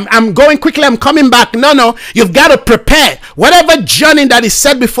there. I'm going quickly. I'm coming back. No. You've got to prepare. Whatever journey that is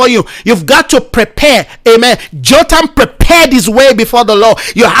set before you, you've got to prepare. Amen. Jotham prepared his way before the Lord.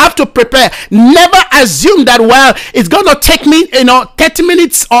 You have to prepare. Never assume that, well, it's going to take me, 30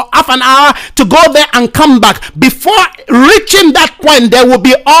 minutes or half an hour to go there and come back. Before reaching that point, there will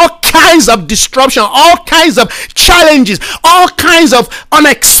be all kinds of disruption, all kinds of challenges, all kinds of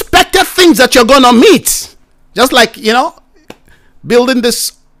unexpected things that you're gonna meet. Just like building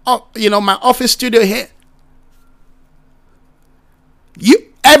this my office studio here,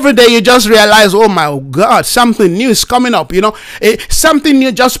 every day you just realize, oh my God, something new is coming up, something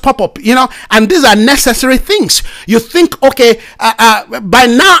new just pop up, and these are necessary things. You think, okay, by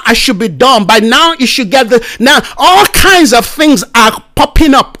now I should be done, by now you should get now all kinds of things are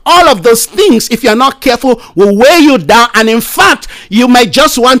popping up. All of those things, if you're not careful, will weigh you down, and in fact, you may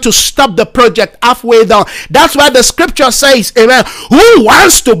just want to stop the project halfway down. That's why the scripture says, amen, who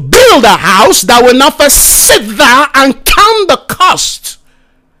wants to build a house that will not first sit down and count the cost,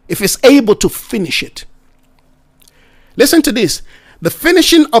 if it's able to finish it? Listen to this. The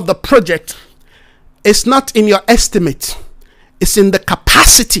finishing of the project is not in your estimate. It's in the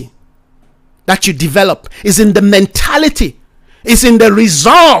capacity that you develop. It's in the mentality. It's in the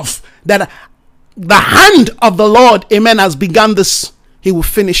resolve that the hand of the Lord, amen, has begun this. He will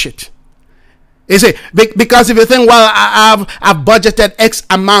finish it. You see, because if you think, well, I've budgeted X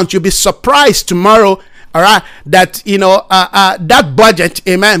amount, you'll be surprised tomorrow, all right, that that budget,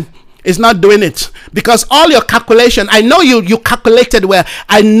 amen, is not doing it, because all your calculation, I know you calculated well.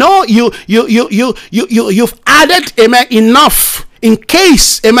 I know you've added, amen, enough in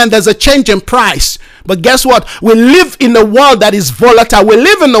case, amen, there's a change in price. But guess what? We live in a world that is volatile. We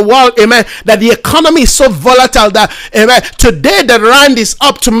live in a world, amen, that the economy is so volatile that, amen, today the rand is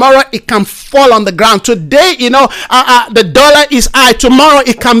up, tomorrow it can fall on the ground. Today, the dollar is high, tomorrow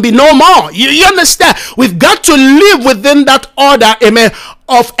it can be no more. You understand? We've got to live within that order, amen,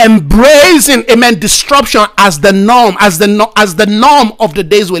 of embracing, amen, disruption as the norm, as the norm of the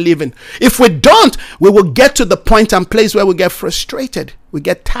days we live in. If we don't, we will get to the point and place where we get frustrated, we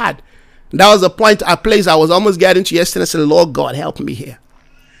get tired. That was the point, a place I was almost getting to yesterday. I said, Lord God, help me here.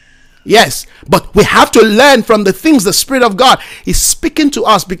 Yes, but we have to learn from the things the Spirit of God is speaking to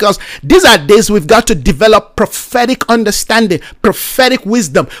us, because these are days we've got to develop prophetic understanding, prophetic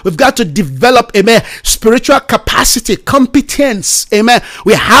wisdom. We've got to develop, amen, spiritual capacity, competence, amen.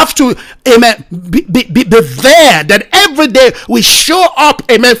 We have to, amen, be there, that every day we show up,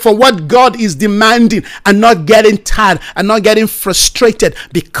 amen, for what God is demanding, and not getting tired and not getting frustrated,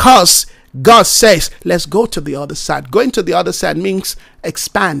 because God says, let's go to the other side. Going to the other side means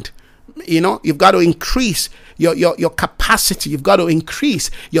expand. You've got to increase your capacity. You've got to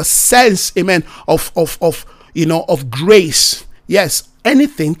increase your sense, amen, of grace. Yes,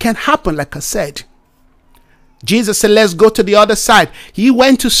 anything can happen, like I said. Jesus said, let's go to the other side. He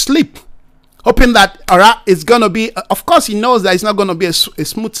went to sleep, hoping that, all right, it's going to be, of course, he knows that it's not going to be a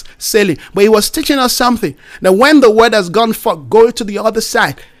smooth sailing, but he was teaching us something. That when the word has gone forth, go to the other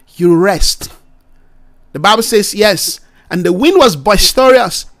side, you rest. The Bible says, yes, and the wind was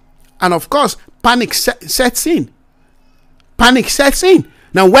boisterous, and of course, panic sets in. Panic sets in.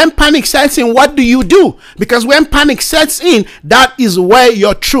 Now, when panic sets in, what do you do? Because when panic sets in, that's when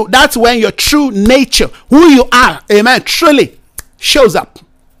your true nature, who you are, amen, truly shows up.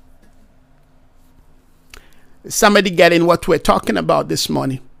 Somebody getting what we're talking about this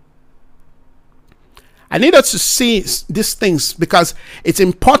morning? I need us to see these things because it's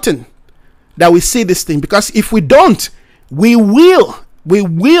important that we see this thing. Because if we don't, we will,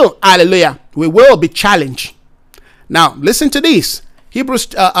 hallelujah, we will be challenged. Now, listen to this. Hebrews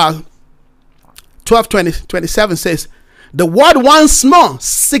 12:27 says, the word once more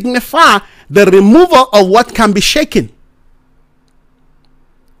signify the removal of what can be shaken.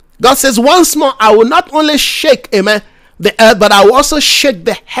 God says, once more, I will not only shake, amen, the earth, but I will also shake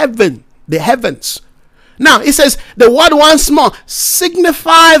the heavens. Now, it says, the word once more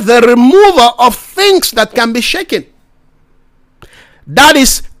signify the removal of things that can be shaken. That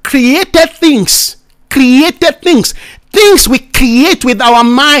is created things. Things we create with our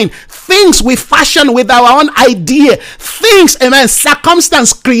mind, things we fashion with our own idea, things, amen,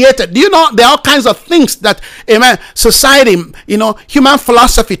 circumstance created. Do you know there are all kinds of things that, amen, society, human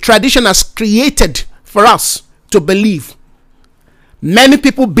philosophy, tradition has created for us to believe. Many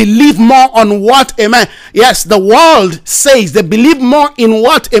people believe more on what, amen, yes, the world says. They believe more in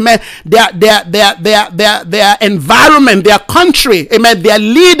what, amen, their environment, their country, amen, their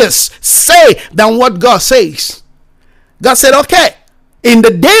leaders say than what God says. God said, okay, in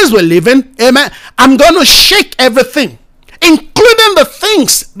the days we're living, amen, I'm going to shake everything, including the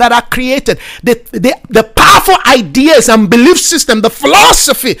things that are created, the powerful ideas and belief system, the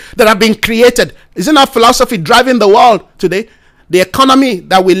philosophy that have been created. Isn't that philosophy driving the world today? The economy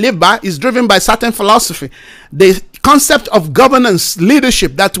that we live by is driven by certain philosophy. The concept of governance,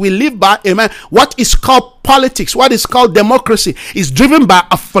 leadership that we live by, amen, what is called politics, what is called democracy, is driven by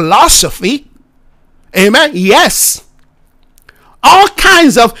a philosophy. Amen. Yes. All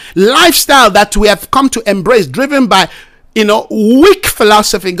kinds of lifestyle that we have come to embrace, driven by, weak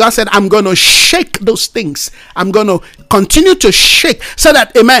philosophy. God said, I'm going to shake those things. I'm going to continue to shake so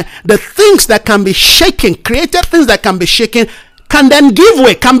that, amen, the things that can be shaken, created things that can be shaken, can then give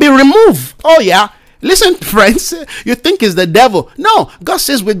way, can be removed. Oh, yeah. Listen, friends, you think it's the devil. No, God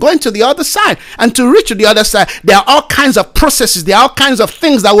says we're going to the other side. And to reach to the other side, there are all kinds of processes. There are all kinds of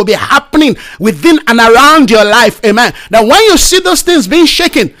things that will be happening within and around your life. Amen. Now, when you see those things being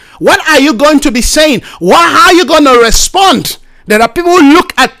shaken, what are you going to be saying? How are you going to respond? There are people who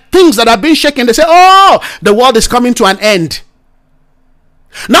look at things that are being shaken. They say, oh, the world is coming to an end.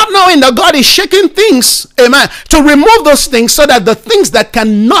 Not knowing that God is shaking things, amen, to remove those things so that the things that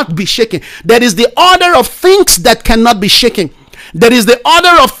cannot be shaken, there is the order of things that cannot be shaken. There is the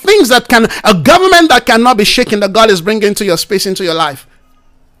order of things that a government that cannot be shaken, that God is bringing into your space, into your life.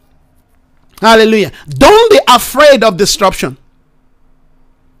 Hallelujah. Don't be afraid of disruption.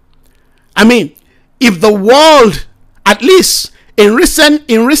 I mean, if the world, at least in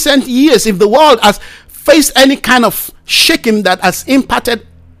recent years, if the world has faced any kind of shaking that has impacted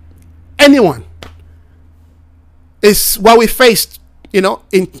anyone, is what we faced, in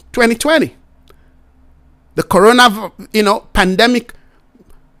 2020. The corona, pandemic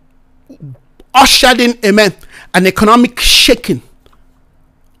ushered in, amen, an economic shaking.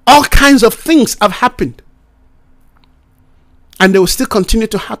 All kinds of things have happened, and they will still continue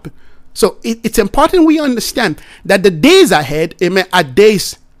to happen. So it's important we understand that the days ahead, amen, are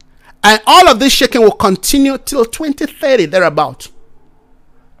days. And all of this shaking will continue till 2030, thereabout.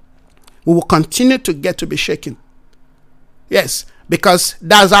 We will continue to get to be shaken. Yes, because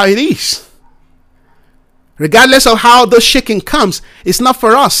that's how it is. Regardless of how the shaking comes, it's not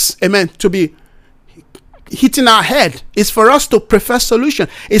for us, amen, to be hitting our head. It's for us to prefer solution.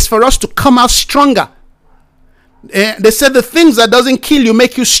 It's for us to come out stronger. They said the things that doesn't kill you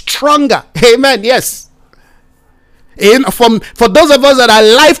make you stronger. Amen, yes. For those of us that are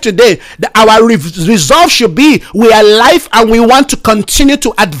alive today, our resolve should be we are alive and we want to continue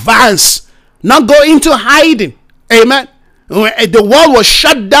to advance, not go into hiding. Amen. The world was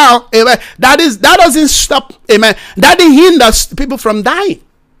shut down. Amen. That doesn't stop. Amen. That didn't hinder people from dying.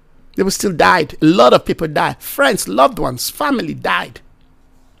 People still died. A lot of people died. Friends, loved ones, family died.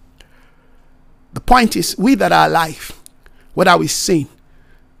 The point is, we that are alive, what are we seeing?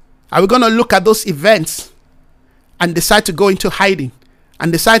 Are we going to look at those events and decide to go into hiding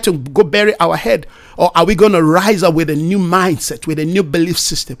and decide to go bury our head? Or are we going to rise up with a new mindset, with a new belief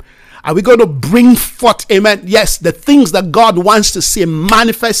system? Are we going to bring forth, amen, yes, the things that God wants to see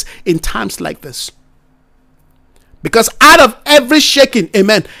manifest in times like this? Because out of every shaking,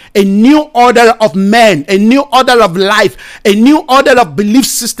 amen, a new order of men, a new order of life, a new order of belief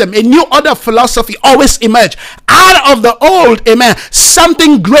system, a new order of philosophy always emerge. Out of the old, amen,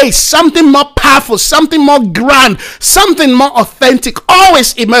 something great, something more powerful, something more grand, something more authentic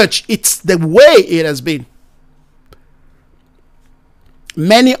always emerge. It's the way it has been.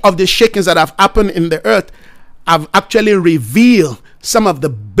 Many of the shakings that have happened in the earth have actually revealed some of the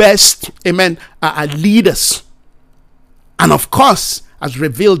best, amen, leaders. And of course, has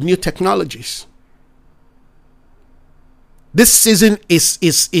revealed new technologies. This season is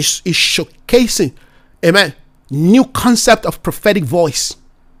showcasing, amen, new concept of prophetic voice.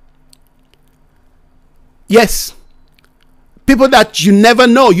 Yes, people that you never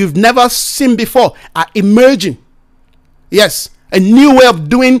know, you've never seen before, are emerging. Yes, a new way of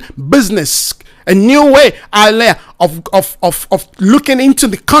doing business, a new way of looking into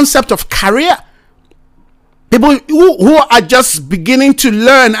the concept of career. People who are just beginning to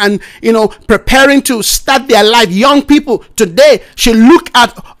learn and, preparing to start their life. Young people today should look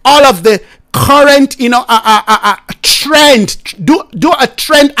at all of the current, trend, do a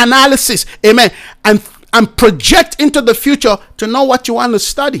trend analysis, amen, and project into the future to know what you want to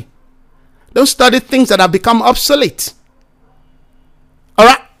study. Don't study things that have become obsolete. All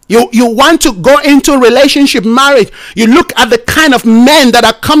right. You want to go into relationship, marriage. You look at the kind of men that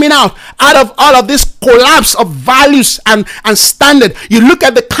are coming out of all of this collapse of values and standard. You look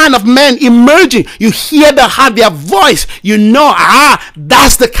at the kind of men emerging. You hear their voice. You know,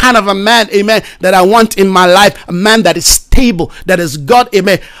 that's the kind of a man, amen, that I want in my life. A man that is stable, that has got,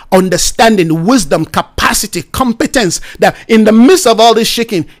 amen, understanding, wisdom, capacity, competence. That in the midst of all this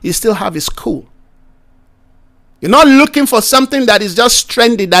shaking, he still have his cool. You're not looking for something that is just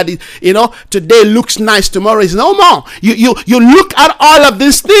trendy, that is, today looks nice, tomorrow is no more. You look at all of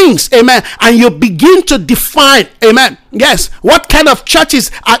these things, amen, and you begin to define, amen, yes, what kind of churches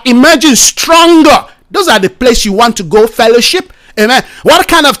are emerging stronger. Those are the place you want to go fellowship. Amen. What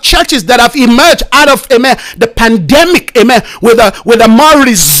kind of churches that have emerged out of, amen, the pandemic, amen, with a more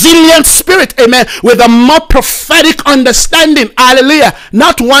resilient spirit, amen, with a more prophetic understanding, hallelujah.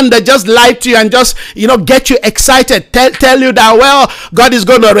 Not one that just lied to you and just, get you excited, tell you that, well, God is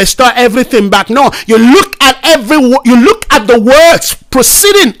going to restore everything back. No, you look at the words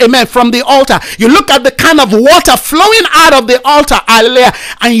proceeding, amen, from the altar. You look at the kind of water flowing out of the altar, hallelujah,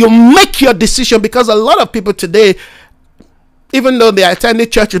 and you make your decision. Because a lot of people today, even though they are attending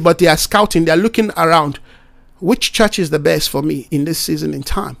churches, but they are scouting, they are looking around. Which church is the best for me in this season in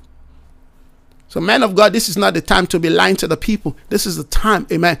time? So, man of God, this is not the time to be lying to the people. This is the time,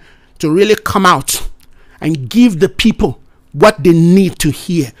 amen, to really come out and give the people what they need to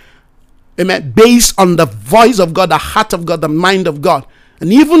hear. Amen. Based on the voice of God, the heart of God, the mind of God.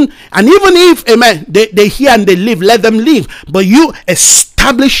 And even if, amen, they hear and they live, let them live. But you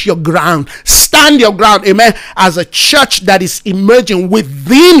establish your ground, stand your ground, amen, as a church that is emerging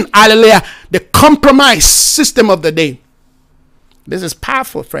within, hallelujah, the compromise system of the day. This is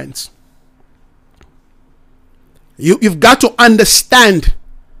powerful, friends. You've got to understand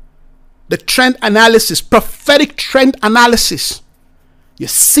the trend analysis, prophetic trend analysis. You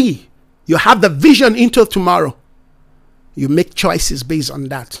see, you have the vision into tomorrow. You make choices based on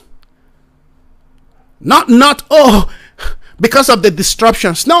that. Not because of the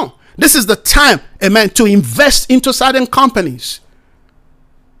disruptions. No, this is the time, amen, to invest into certain companies.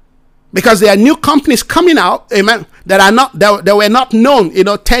 Because there are new companies coming out, amen, that were not known,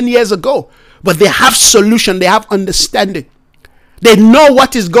 10 years ago. But they have solution, they have understanding. They know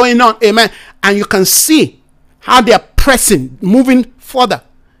what is going on, amen. And you can see how they are pressing, moving further.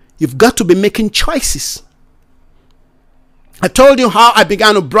 You've got to be making choices. I told you how I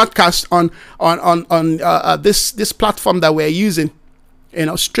began to broadcast on this platform that we're using,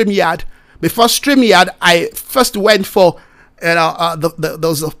 StreamYard. Before StreamYard, I first went for, there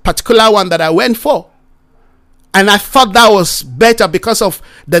was a particular one that I went for. And I thought that was better because of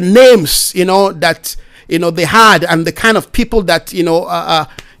the names, that, they had, and the kind of people that,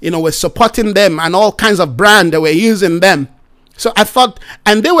 were supporting them, and all kinds of brand that were using them. So I thought,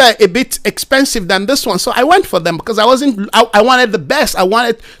 and they were a bit expensive than this one. So I went for them because I wanted the best. I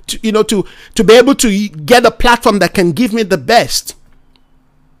wanted to, to be able to get a platform that can give me the best.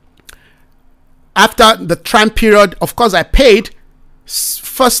 After the trial period, of course, I paid.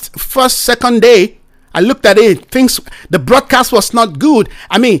 second day, I looked at it. The broadcast was not good.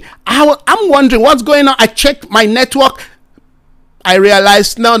 I mean, I'm wondering what's going on. I checked my network. I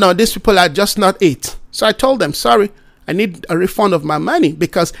realized, no, these people are just not it. So I told them, sorry, I need a refund of my money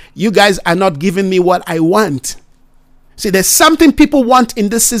because you guys are not giving me what I want. See, there's something people want in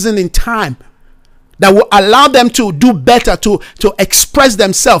this season in time that will allow them to do better, to express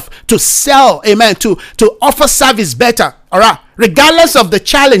themselves, to sell, amen, to offer service better, all right, regardless of the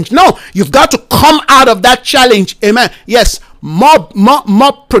challenge. No, you've got to come out of that challenge, amen. Yes, more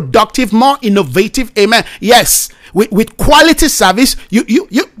productive, more innovative, amen. Yes, with quality service. You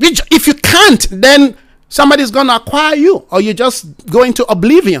if you can't, then somebody's gonna acquire you, or you're just going to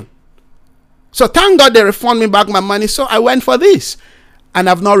oblivion. So thank God they refund me back my money. So I went for this. And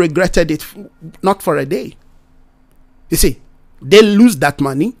I've not regretted it, not for a day. You see, they lose that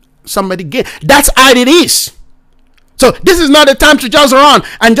money, somebody gain. That's how it is. So this is not the time to just run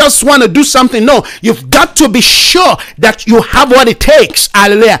and just want to do something. No, you've got to be sure that you have what it takes.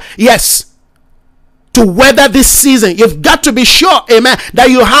 Hallelujah. Yes. To weather this season, you've got to be sure, amen, that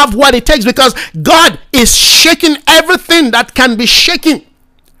you have what it takes, because God is shaking everything that can be shaken.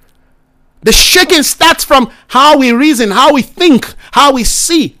 The shaking starts from how we reason, how we think, how we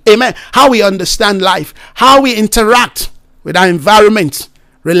see, amen, how we understand life, how we interact with our environment.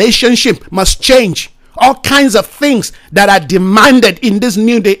 Relationship must change. All kinds of things that are demanded in this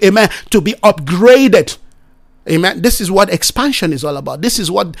new day, amen, to be upgraded. Amen. This is what expansion is all about. This is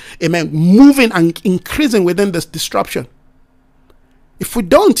what, amen, moving and increasing within this disruption. If we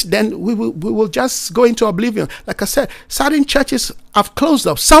don't, then we will just go into oblivion. Like I said, certain churches have closed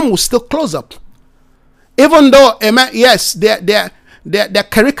up. Some will still close up. Even though, amen, yes, their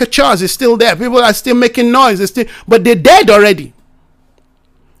caricatures is still there. People are still making noise. But they're dead already.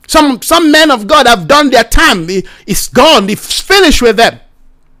 Some men of God have done their time. It's gone. It's finished with them.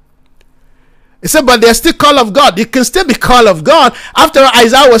 He said, but they're still call of God. You can still be call of God. After all,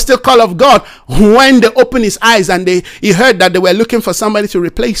 Isaiah was still call of God when they opened his eyes and he heard that they were looking for somebody to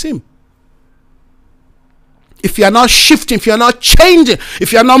replace him. If you're not shifting, if you're not changing,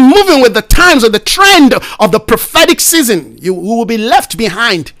 if you're not moving with the times or the trend of the prophetic season, you will be left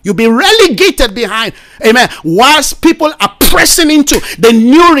behind. You'll be relegated behind. Amen. Whilst people are pressing into the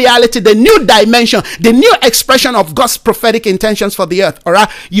new reality, the new dimension, the new expression of God's prophetic intentions for the earth, all right,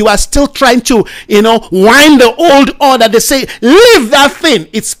 you are still trying to, wind the old order. They say, leave that thing.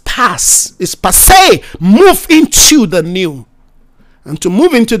 It's past. It's passé. Move into the new. And to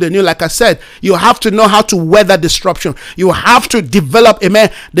move into the new, like I said, you have to know how to weather disruption. You have to develop,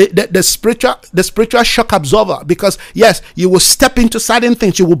 amen, the spiritual shock absorber. Because yes, you will step into certain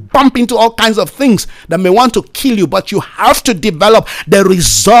things. You will bump into all kinds of things that may want to kill you. But you have to develop the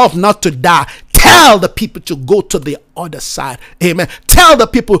resolve not to die. Tell the people to go to the other side. Amen. Tell the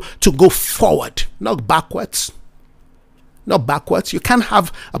people to go forward, not backwards. Not backwards. You can't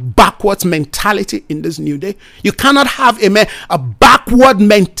have a backwards mentality in this new day. You cannot have, amen, a backward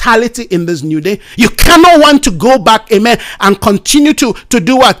mentality in this new day. You cannot want to go back, amen, and continue to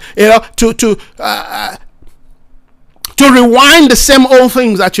do what? To rewind the same old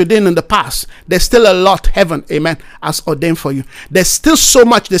things that you did in the past. There's still a lot heaven, amen, has ordained for you. There's still so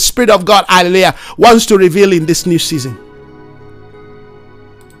much the Spirit of God, hallelujah, wants to reveal in this new season.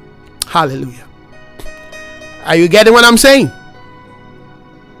 Hallelujah. Are you getting what I'm saying?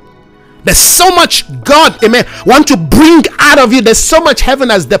 There's so much God, amen, want to bring out of you. There's so much heaven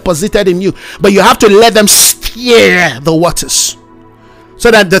has deposited in you. But you have to let them stir the waters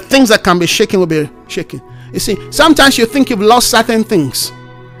so that the things that can be shaken will be shaken. You see, sometimes you think you've lost certain things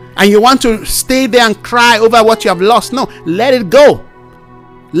and you want to stay there and cry over what you have lost. No, let it go.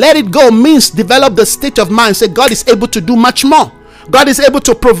 Let it go means develop the state of mind. Say, God is able to do much more. God is able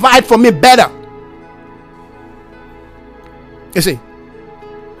to provide for me better. You see,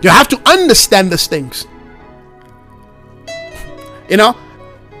 you have to understand these things.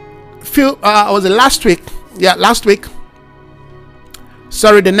 Was it last week? Yeah, last week.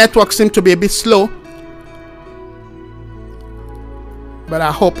 Sorry, the network seemed to be a bit slow, but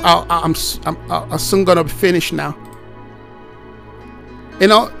I hope I'm soon gonna be finished now.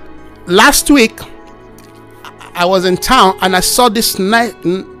 Last week I was in town and I saw this nice,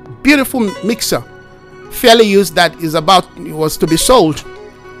 beautiful mixer. Fairly used that was to be sold,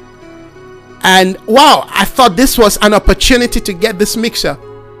 and wow, I thought this was an opportunity to get this mixer.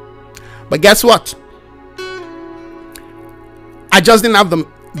 But guess what? I just didn't have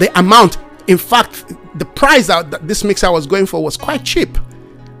the amount. In fact, the price that this mixer was going for was quite cheap,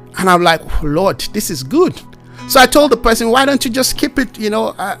 and I'm like, oh, Lord, this is good. So I told the person, why don't you just keep it?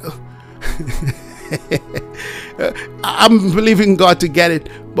 I'm believing God to get it.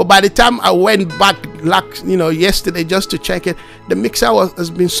 But by the time I went back, yesterday just to check it, the mixer has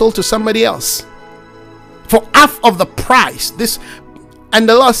been sold to somebody else for half of the price. And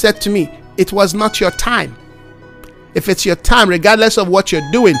the Lord said to me, it was not your time. If it's your time, regardless of what you're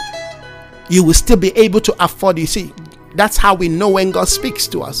doing, you will still be able to afford. You see, that's how we know when God speaks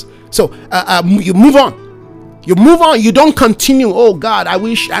to us. So you move on. You move on. You don't continue. Oh God, I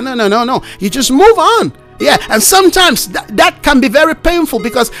wish. No. You just move on. Yeah, and sometimes that can be very painful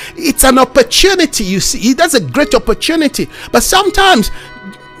because it's an opportunity. You see, that's a great opportunity. But sometimes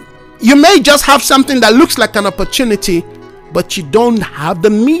you may just have something that looks like an opportunity, but you don't have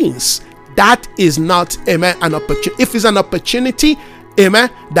the means. That is not, amen, an opportunity. If it's an opportunity, amen,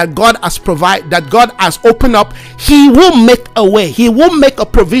 that God has provided, that God has opened up, He will make a way. He will make a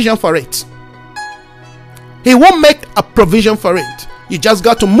provision for it. He will make a provision for it. You just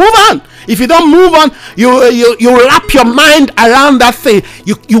got to move on. If you don't move on, you wrap your mind around that thing.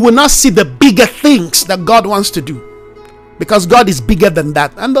 You will not see the bigger things that God wants to do, because God is bigger than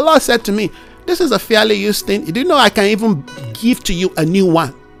that. And the Lord said to me, this is a fairly used thing. You do know I can even give to you a new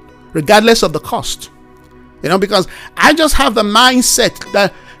one, regardless of the cost. Because I just have the mindset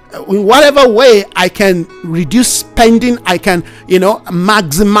that in whatever way I can reduce spending, I can,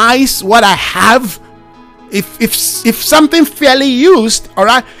 maximize what I have. If something fairly used, all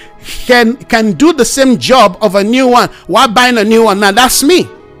right, can do the same job of a new one, why buying a new one? Now that's me.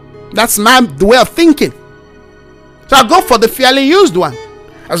 That's the way of thinking. So I go for the fairly used one,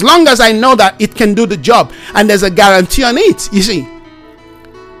 as long as I know that it can do the job and there's a guarantee on it, you see.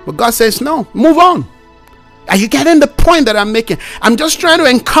 But God says, no, move on. Are you getting the point that I'm making? I'm just trying to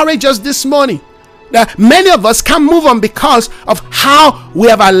encourage us this morning that many of us can't move on because of how we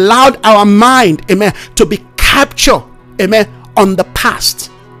have allowed our mind, amen, to be captured, amen, on the past,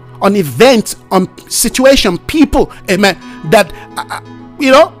 on events, on situation, people, amen, that,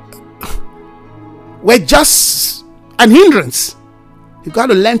 we're just an hindrance. You've got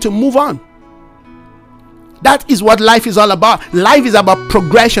to learn to move on. That is what life is all about. Life is about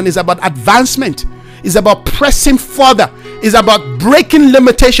progression. It's about advancement. It's about pressing further. It's about breaking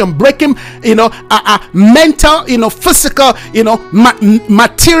limitation, breaking, mental, physical,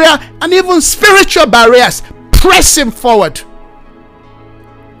 material, and even spiritual barriers. Pressing forward.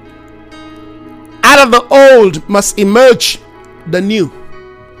 Out of the old must emerge the new.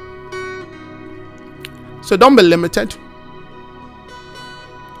 So don't be limited.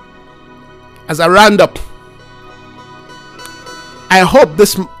 As I round up, I hope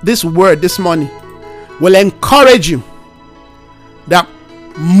this word this morning will encourage you that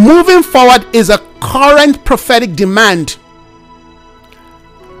moving forward is a current prophetic demand.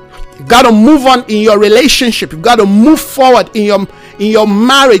 You've got to move on in your relationship. You've got to move forward in your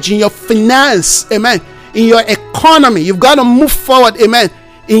marriage, in your finance, amen, in your economy. You've got to move forward, amen,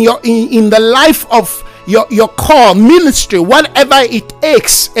 in the life of your core ministry, whatever it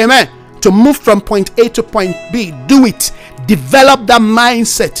takes, amen, to move from point A to point B. Do it. Develop that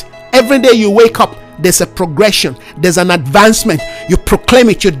mindset. Every day you wake up, there's a progression, there's an advancement. You proclaim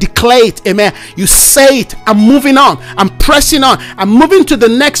it, you declare it, amen. You say it, I'm moving on, I'm pressing on, I'm moving to the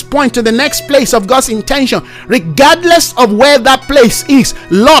next point, to the next place of God's intention, regardless of where that place is.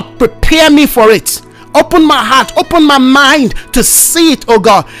 Lord, prepare me for it. Open my heart, open my mind to see it, oh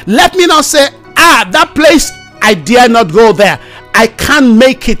God. Let me not say, that place, I dare not go there, I can't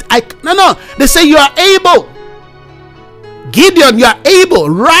make it. No, they say you are able. Gideon, you are able.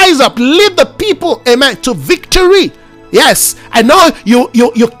 Rise up, lead the people, amen, to victory. Yes, I know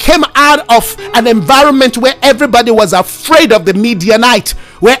you came out of an environment where everybody was afraid of the Midianite,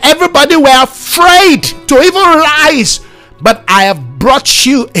 where everybody were afraid to even rise. But I have brought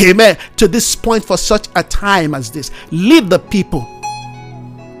you, amen, to this point for such a time as this. Lead the people.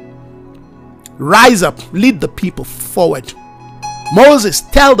 Rise up, lead the people forward. Moses,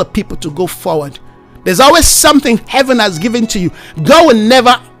 tell the people to go forward. There's always something heaven has given to you. God will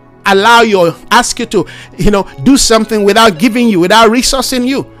never ask you to, do something without giving you, without resourcing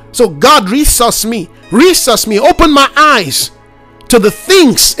you. So God, resource me, open my eyes to the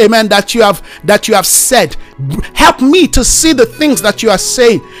things, amen, that you have said. Help me to see the things that you are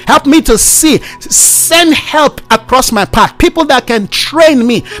saying. Help me to see. Send help across my path. People that can train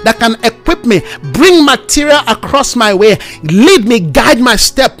me, that can equip me, bring material across my way. Lead me, guide my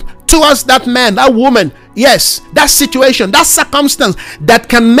step towards that man, that woman, yes, that situation, that circumstance that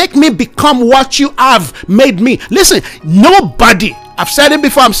can make me become what you have made me. Listen, nobody, I've said it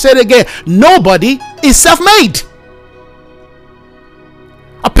before, I'm saying it again, nobody is self-made.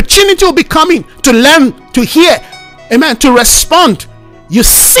 Opportunity will be coming to learn, to hear, amen, to respond. You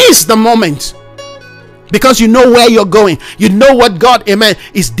seize the moment. Because you know where you're going. You know what God, amen,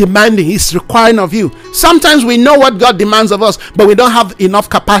 is demanding, is requiring of you. Sometimes we know what God demands of us, but we don't have enough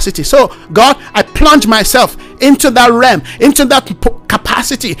capacity. So, God, I plunge myself into that realm, into that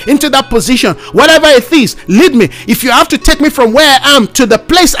capacity, into that position. Whatever it is, lead me. If you have to take me from where I am to the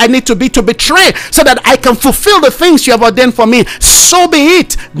place I need to be trained, so that I can fulfill the things you have ordained for me, so be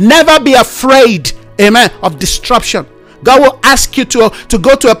it. Never be afraid, amen, of disruption. God will ask you to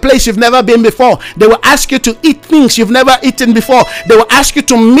go to a place you've never been before. They will ask you to eat things you've never eaten before. They will ask you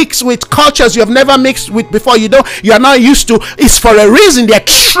to mix with cultures you have never mixed with before. You are not used to. It's for a reason. They're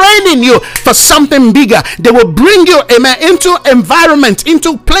training you for something bigger. They will bring you, amen, into environment,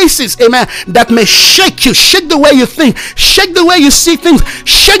 into places, amen, that may shake you, shake the way you think, shake the way you see things,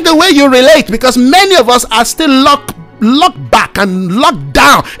 shake the way you relate, because many of us are still locked back and locked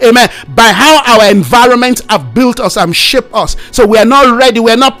down, amen, by how our environments have built us and shaped us. So we are not ready,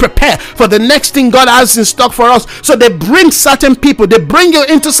 we are not prepared for the next thing God has in stock for us. So they bring certain people, they bring you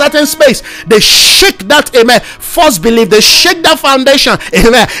into certain space, they shake that, amen, false belief, they shake that foundation,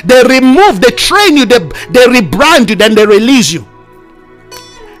 amen, they remove, they train you, they rebrand you, then they release you.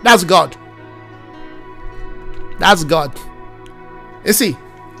 That's God. That's God. You see,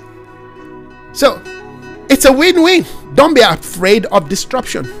 so it's a win-win. Don't be afraid of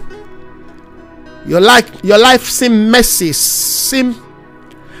disruption. Your life seem messy, seem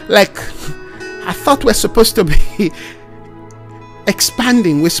like I thought we're supposed to be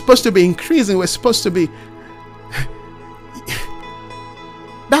expanding, we're supposed to be increasing, we're supposed to be.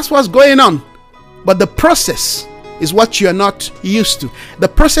 That's what's going on. But the process is what you're not used to. The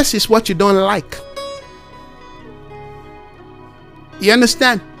process is what you don't like. You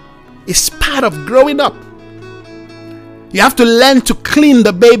understand? It's part of growing up. You have to learn to clean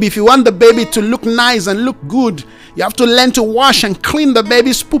the baby. If you want the baby to look nice and look good, you have to learn to wash and clean the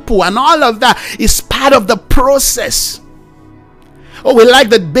baby's poo-poo, and all of that is part of the process. Oh, we like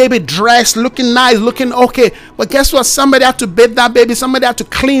the baby dress, looking nice, looking okay. But guess what? Somebody had to bathe that baby. Somebody had to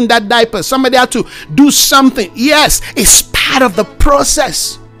clean that diaper. Somebody had to do something. Yes, it's part of the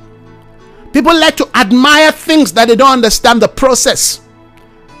process. People like to admire things that they don't understand the process.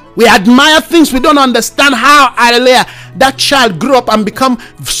 We admire things we don't understand how, hallelujah, that child grew up and become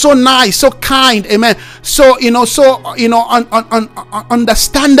so nice, so kind, amen, so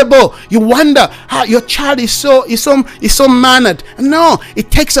understandable. You wonder how your child is so mannered. No, it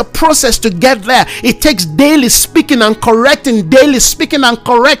takes a process to get there. It takes daily speaking and correcting,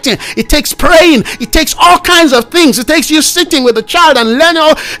 it takes praying, it takes all kinds of things. It takes you sitting with the child and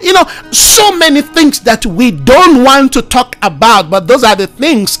learning, so many things that we don't want to talk about, but those are the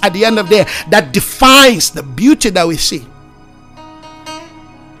things at the end of the day that defines the beauty that we see.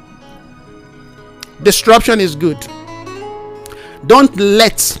 Disruption is good. Don't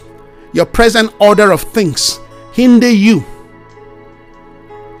let your present order of things hinder you.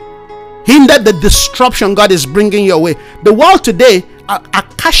 Hinder the disruption God is bringing your way. The world today are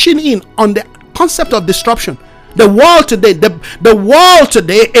cashing in on the concept of disruption. The world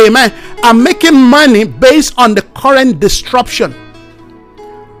today, amen, are making money based on the current disruption.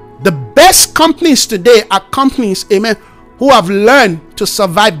 The best companies today are companies, amen, who have learned to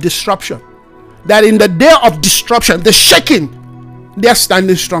survive disruption. That in the day of disruption, the shaking, they are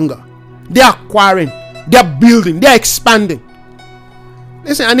standing stronger. They are acquiring, they are building, they are expanding.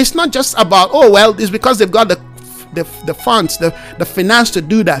 Listen, and it's not just about, oh well, it's because they've got the funds, the finance to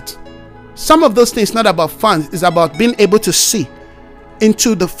do that. Some of those things not about funds, it's about being able to see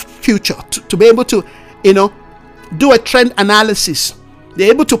into the future, to be able to, do a trend analysis.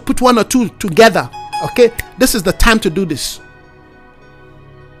 They're able to put one or two together. Okay, this is the time to do this.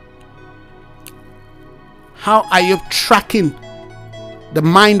 How are you tracking the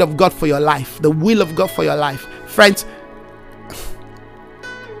mind of God for your life, the will of God for your life? Friends,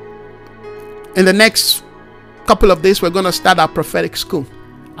 in the next couple of days, we're going to start our prophetic school.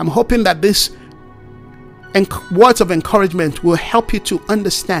 I'm hoping that these words of encouragement will help you to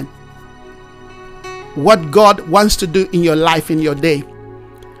understand what God wants to do in your life, in your day.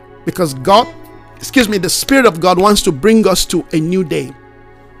 Because the Spirit of God wants to bring us to a new day.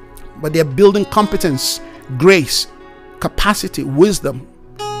 But they're building competence, grace, capacity, wisdom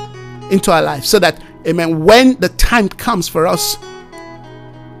into our life, so that, amen, when the time comes for us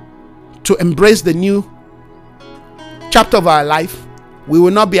to embrace the new chapter of our life, we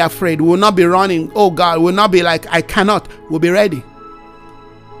will not be afraid. We will not be running. Oh God, we will not be like, I cannot. We'll be ready.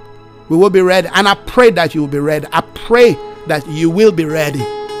 We will be ready. And I pray that you will be ready. I pray that you will be ready.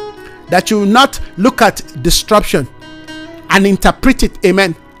 That you will not look at disruption and interpret it,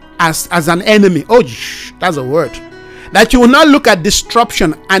 amen, as an enemy. Oh, that's a word. That you will not look at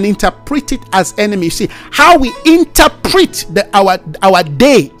disruption and interpret it as enemy. See, how we interpret our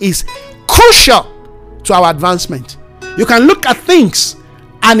day is crucial to our advancement. You can look at things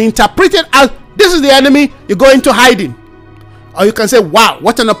and interpret it as, this is the enemy, you go into hiding. Or you can say, wow,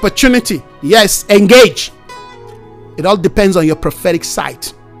 what an opportunity. Yes, engage. It all depends on your prophetic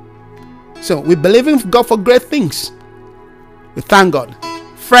sight. So we believe in God for great things. We thank God.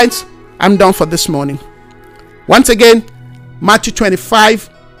 Friends, I'm done for this morning. Once again, Matthew 25,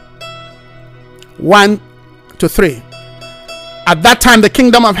 1-3. At that time, the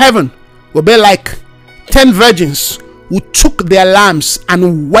kingdom of heaven will be like 10 virgins who took their lamps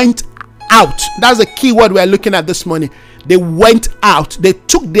and went out. That's the key word we're looking at this morning. They went out. They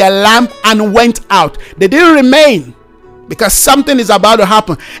took their lamp and went out. They didn't remain, because something is about to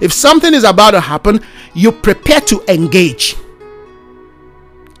happen. If something is about to happen, you prepare to engage.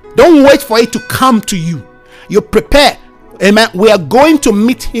 Don't wait for it to come to you. You prepare. Amen. We are going to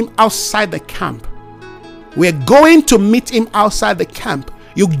meet him outside the camp. We are going to meet him outside the camp.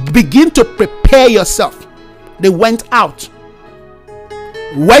 You begin to prepare yourself. They went out.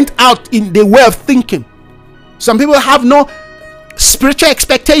 Went out in the way of thinking. Some people have no spiritual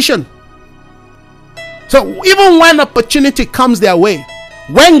expectation. So even when opportunity comes their way,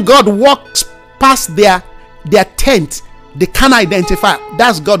 when God walks past their tent, they can't identify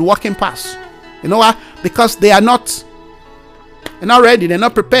that's God walking past. You know why? Because they're not ready. They're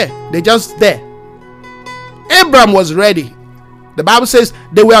not prepared. They're just there. Abraham was ready. The Bible says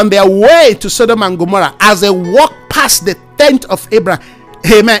they were on their way to Sodom and Gomorrah. As they walked past the tent of Abraham,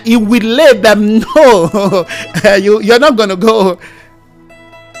 amen, he will let them know you're not going to go.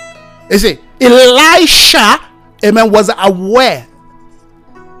 You see, Elisha, amen, was aware.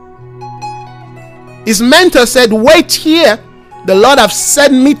 His mentor said, wait here. The Lord have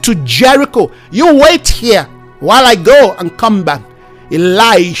sent me to Jericho. You wait here while I go and come back.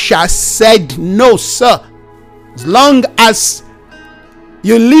 Elisha said, no, sir. As long as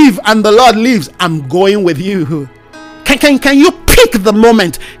you live and the Lord lives, I'm going with you. Can you pick the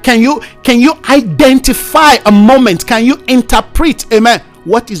moment? Can you identify a moment? Can you interpret, amen,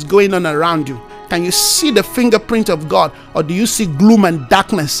 what is going on around you? Can you see the fingerprint of God, or do you see gloom and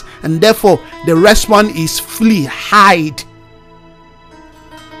darkness, and therefore the response is flee, hide?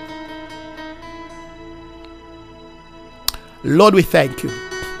 Lord, we thank you.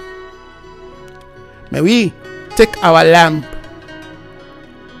 May we take our lamp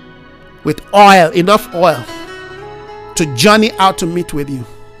with oil, enough oil, to journey out to meet with you.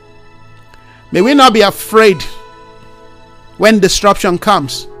 May we not be afraid when disruption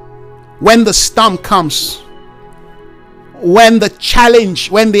comes, when the storm comes, when the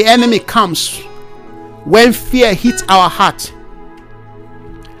challenge, when the enemy comes, when fear hits our heart,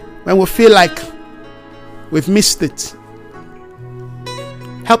 when we feel like we've missed it.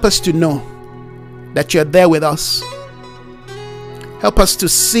 Help us to know that you're there with us. Help us to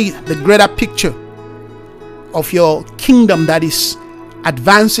see the greater picture of your kingdom that is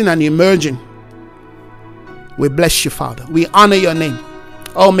advancing and emerging. We bless you, Father. We honor your name.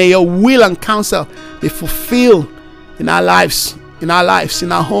 Oh, may your will and counsel be fulfilled in our lives, in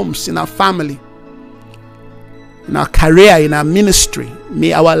our homes, in our family, in our career, in our ministry.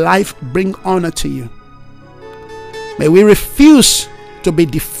 May our life bring honor to you. May we refuse to be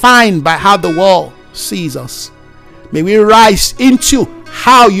defined by how the world sees us. May we rise into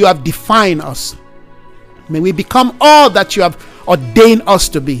how you have defined us. May we become all that you have ordained us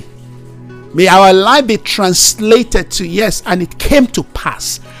to be. May our life be translated to yes, and it came to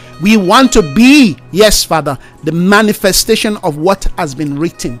pass. We want to be, yes, Father, the manifestation of what has been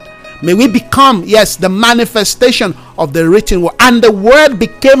written. May we become, yes, the manifestation of the written word. And the word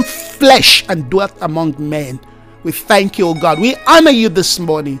became flesh and dwelt among men. We thank you, O God. We honor you this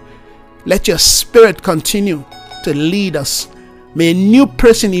morning. Let your spirit continue to lead us. May a new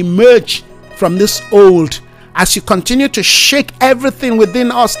person emerge from this old. As you continue to shake everything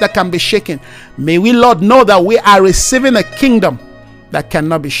within us that can be shaken, may we, Lord, know that we are receiving a kingdom that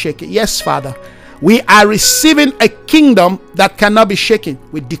cannot be shaken. Yes, Father, we are receiving a kingdom that cannot be shaken.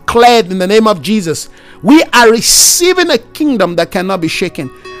 We declared in the name of Jesus, we are receiving a kingdom that cannot be shaken.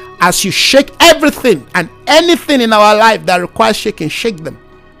 As you shake everything and anything in our life that requires shaking, shake them.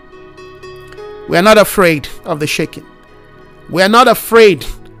 We are not afraid of the shaking. We are not afraid,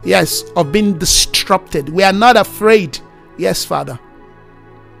 yes, of being disrupted. We are not afraid, yes, Father,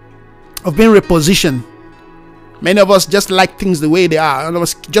 of being repositioned. Many of us just like things the way they are. And I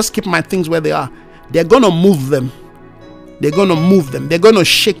was just keep my things where they are. They're going to move them. They're going to move them. They're going to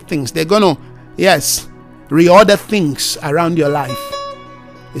shake things. They're going to, yes, reorder things around your life.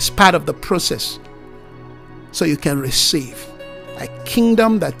 It's part of the process. so you can receive a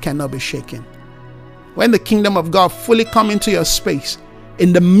kingdom that cannot be shaken. When the kingdom of God fully come into your space,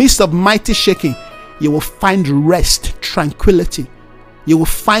 in the midst of mighty shaking, you will find rest, tranquility. You will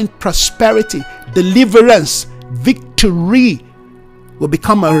find prosperity, deliverance, victory will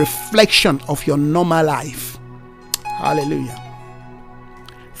become a reflection of your normal life. Hallelujah.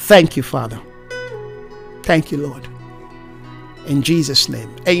 Thank you, Father. Thank you, Lord. In Jesus'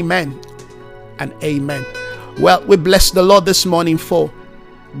 name, amen and amen. Well, we bless the Lord this morning for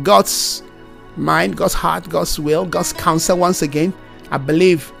God's mind, God's heart, God's will, God's counsel once again. I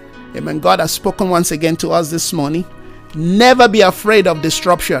believe, amen, God has spoken once again to us this morning. Never be afraid of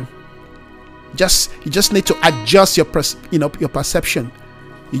disruption. You just need to adjust your perception.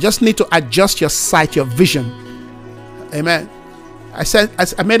 You just need to adjust your sight, your vision. Amen.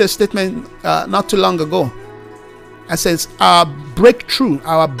 I made a statement not too long ago. I says our breakthrough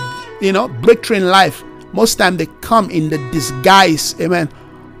in life, most time they come in the disguise, amen,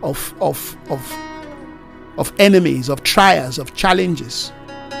 of enemies, of trials, of challenges.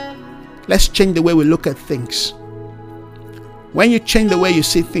 Let's change the way we look at things. When you change the way you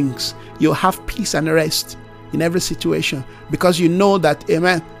see things, you'll have peace and rest in every situation, because you know that,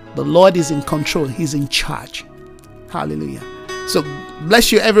 amen, the Lord is in control. He's in charge. Hallelujah. So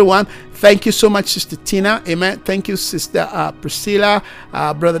bless you, everyone. Thank you so much, Sister Tina. Amen. Thank you, Sister Priscilla,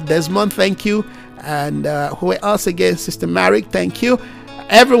 Brother Desmond. Thank you. And who else again? Sister Mary. Thank you.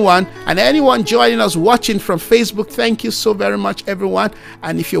 Everyone, and anyone joining us watching from Facebook, thank you so very much, everyone.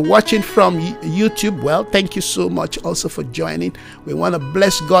 And if you're watching from YouTube, well, thank you so much also for joining. We want to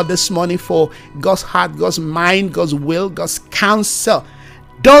bless God this morning for God's heart, God's mind, God's will, God's counsel.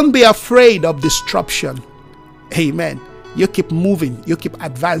 Don't be afraid of disruption. Amen. You keep moving, you keep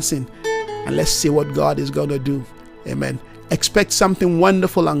advancing, and let's see what God is going to do. Amen. Expect something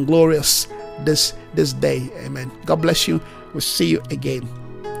wonderful and glorious this day. Amen. God bless you. We'll see you again.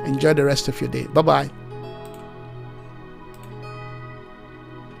 Enjoy the rest of your day. Bye-bye.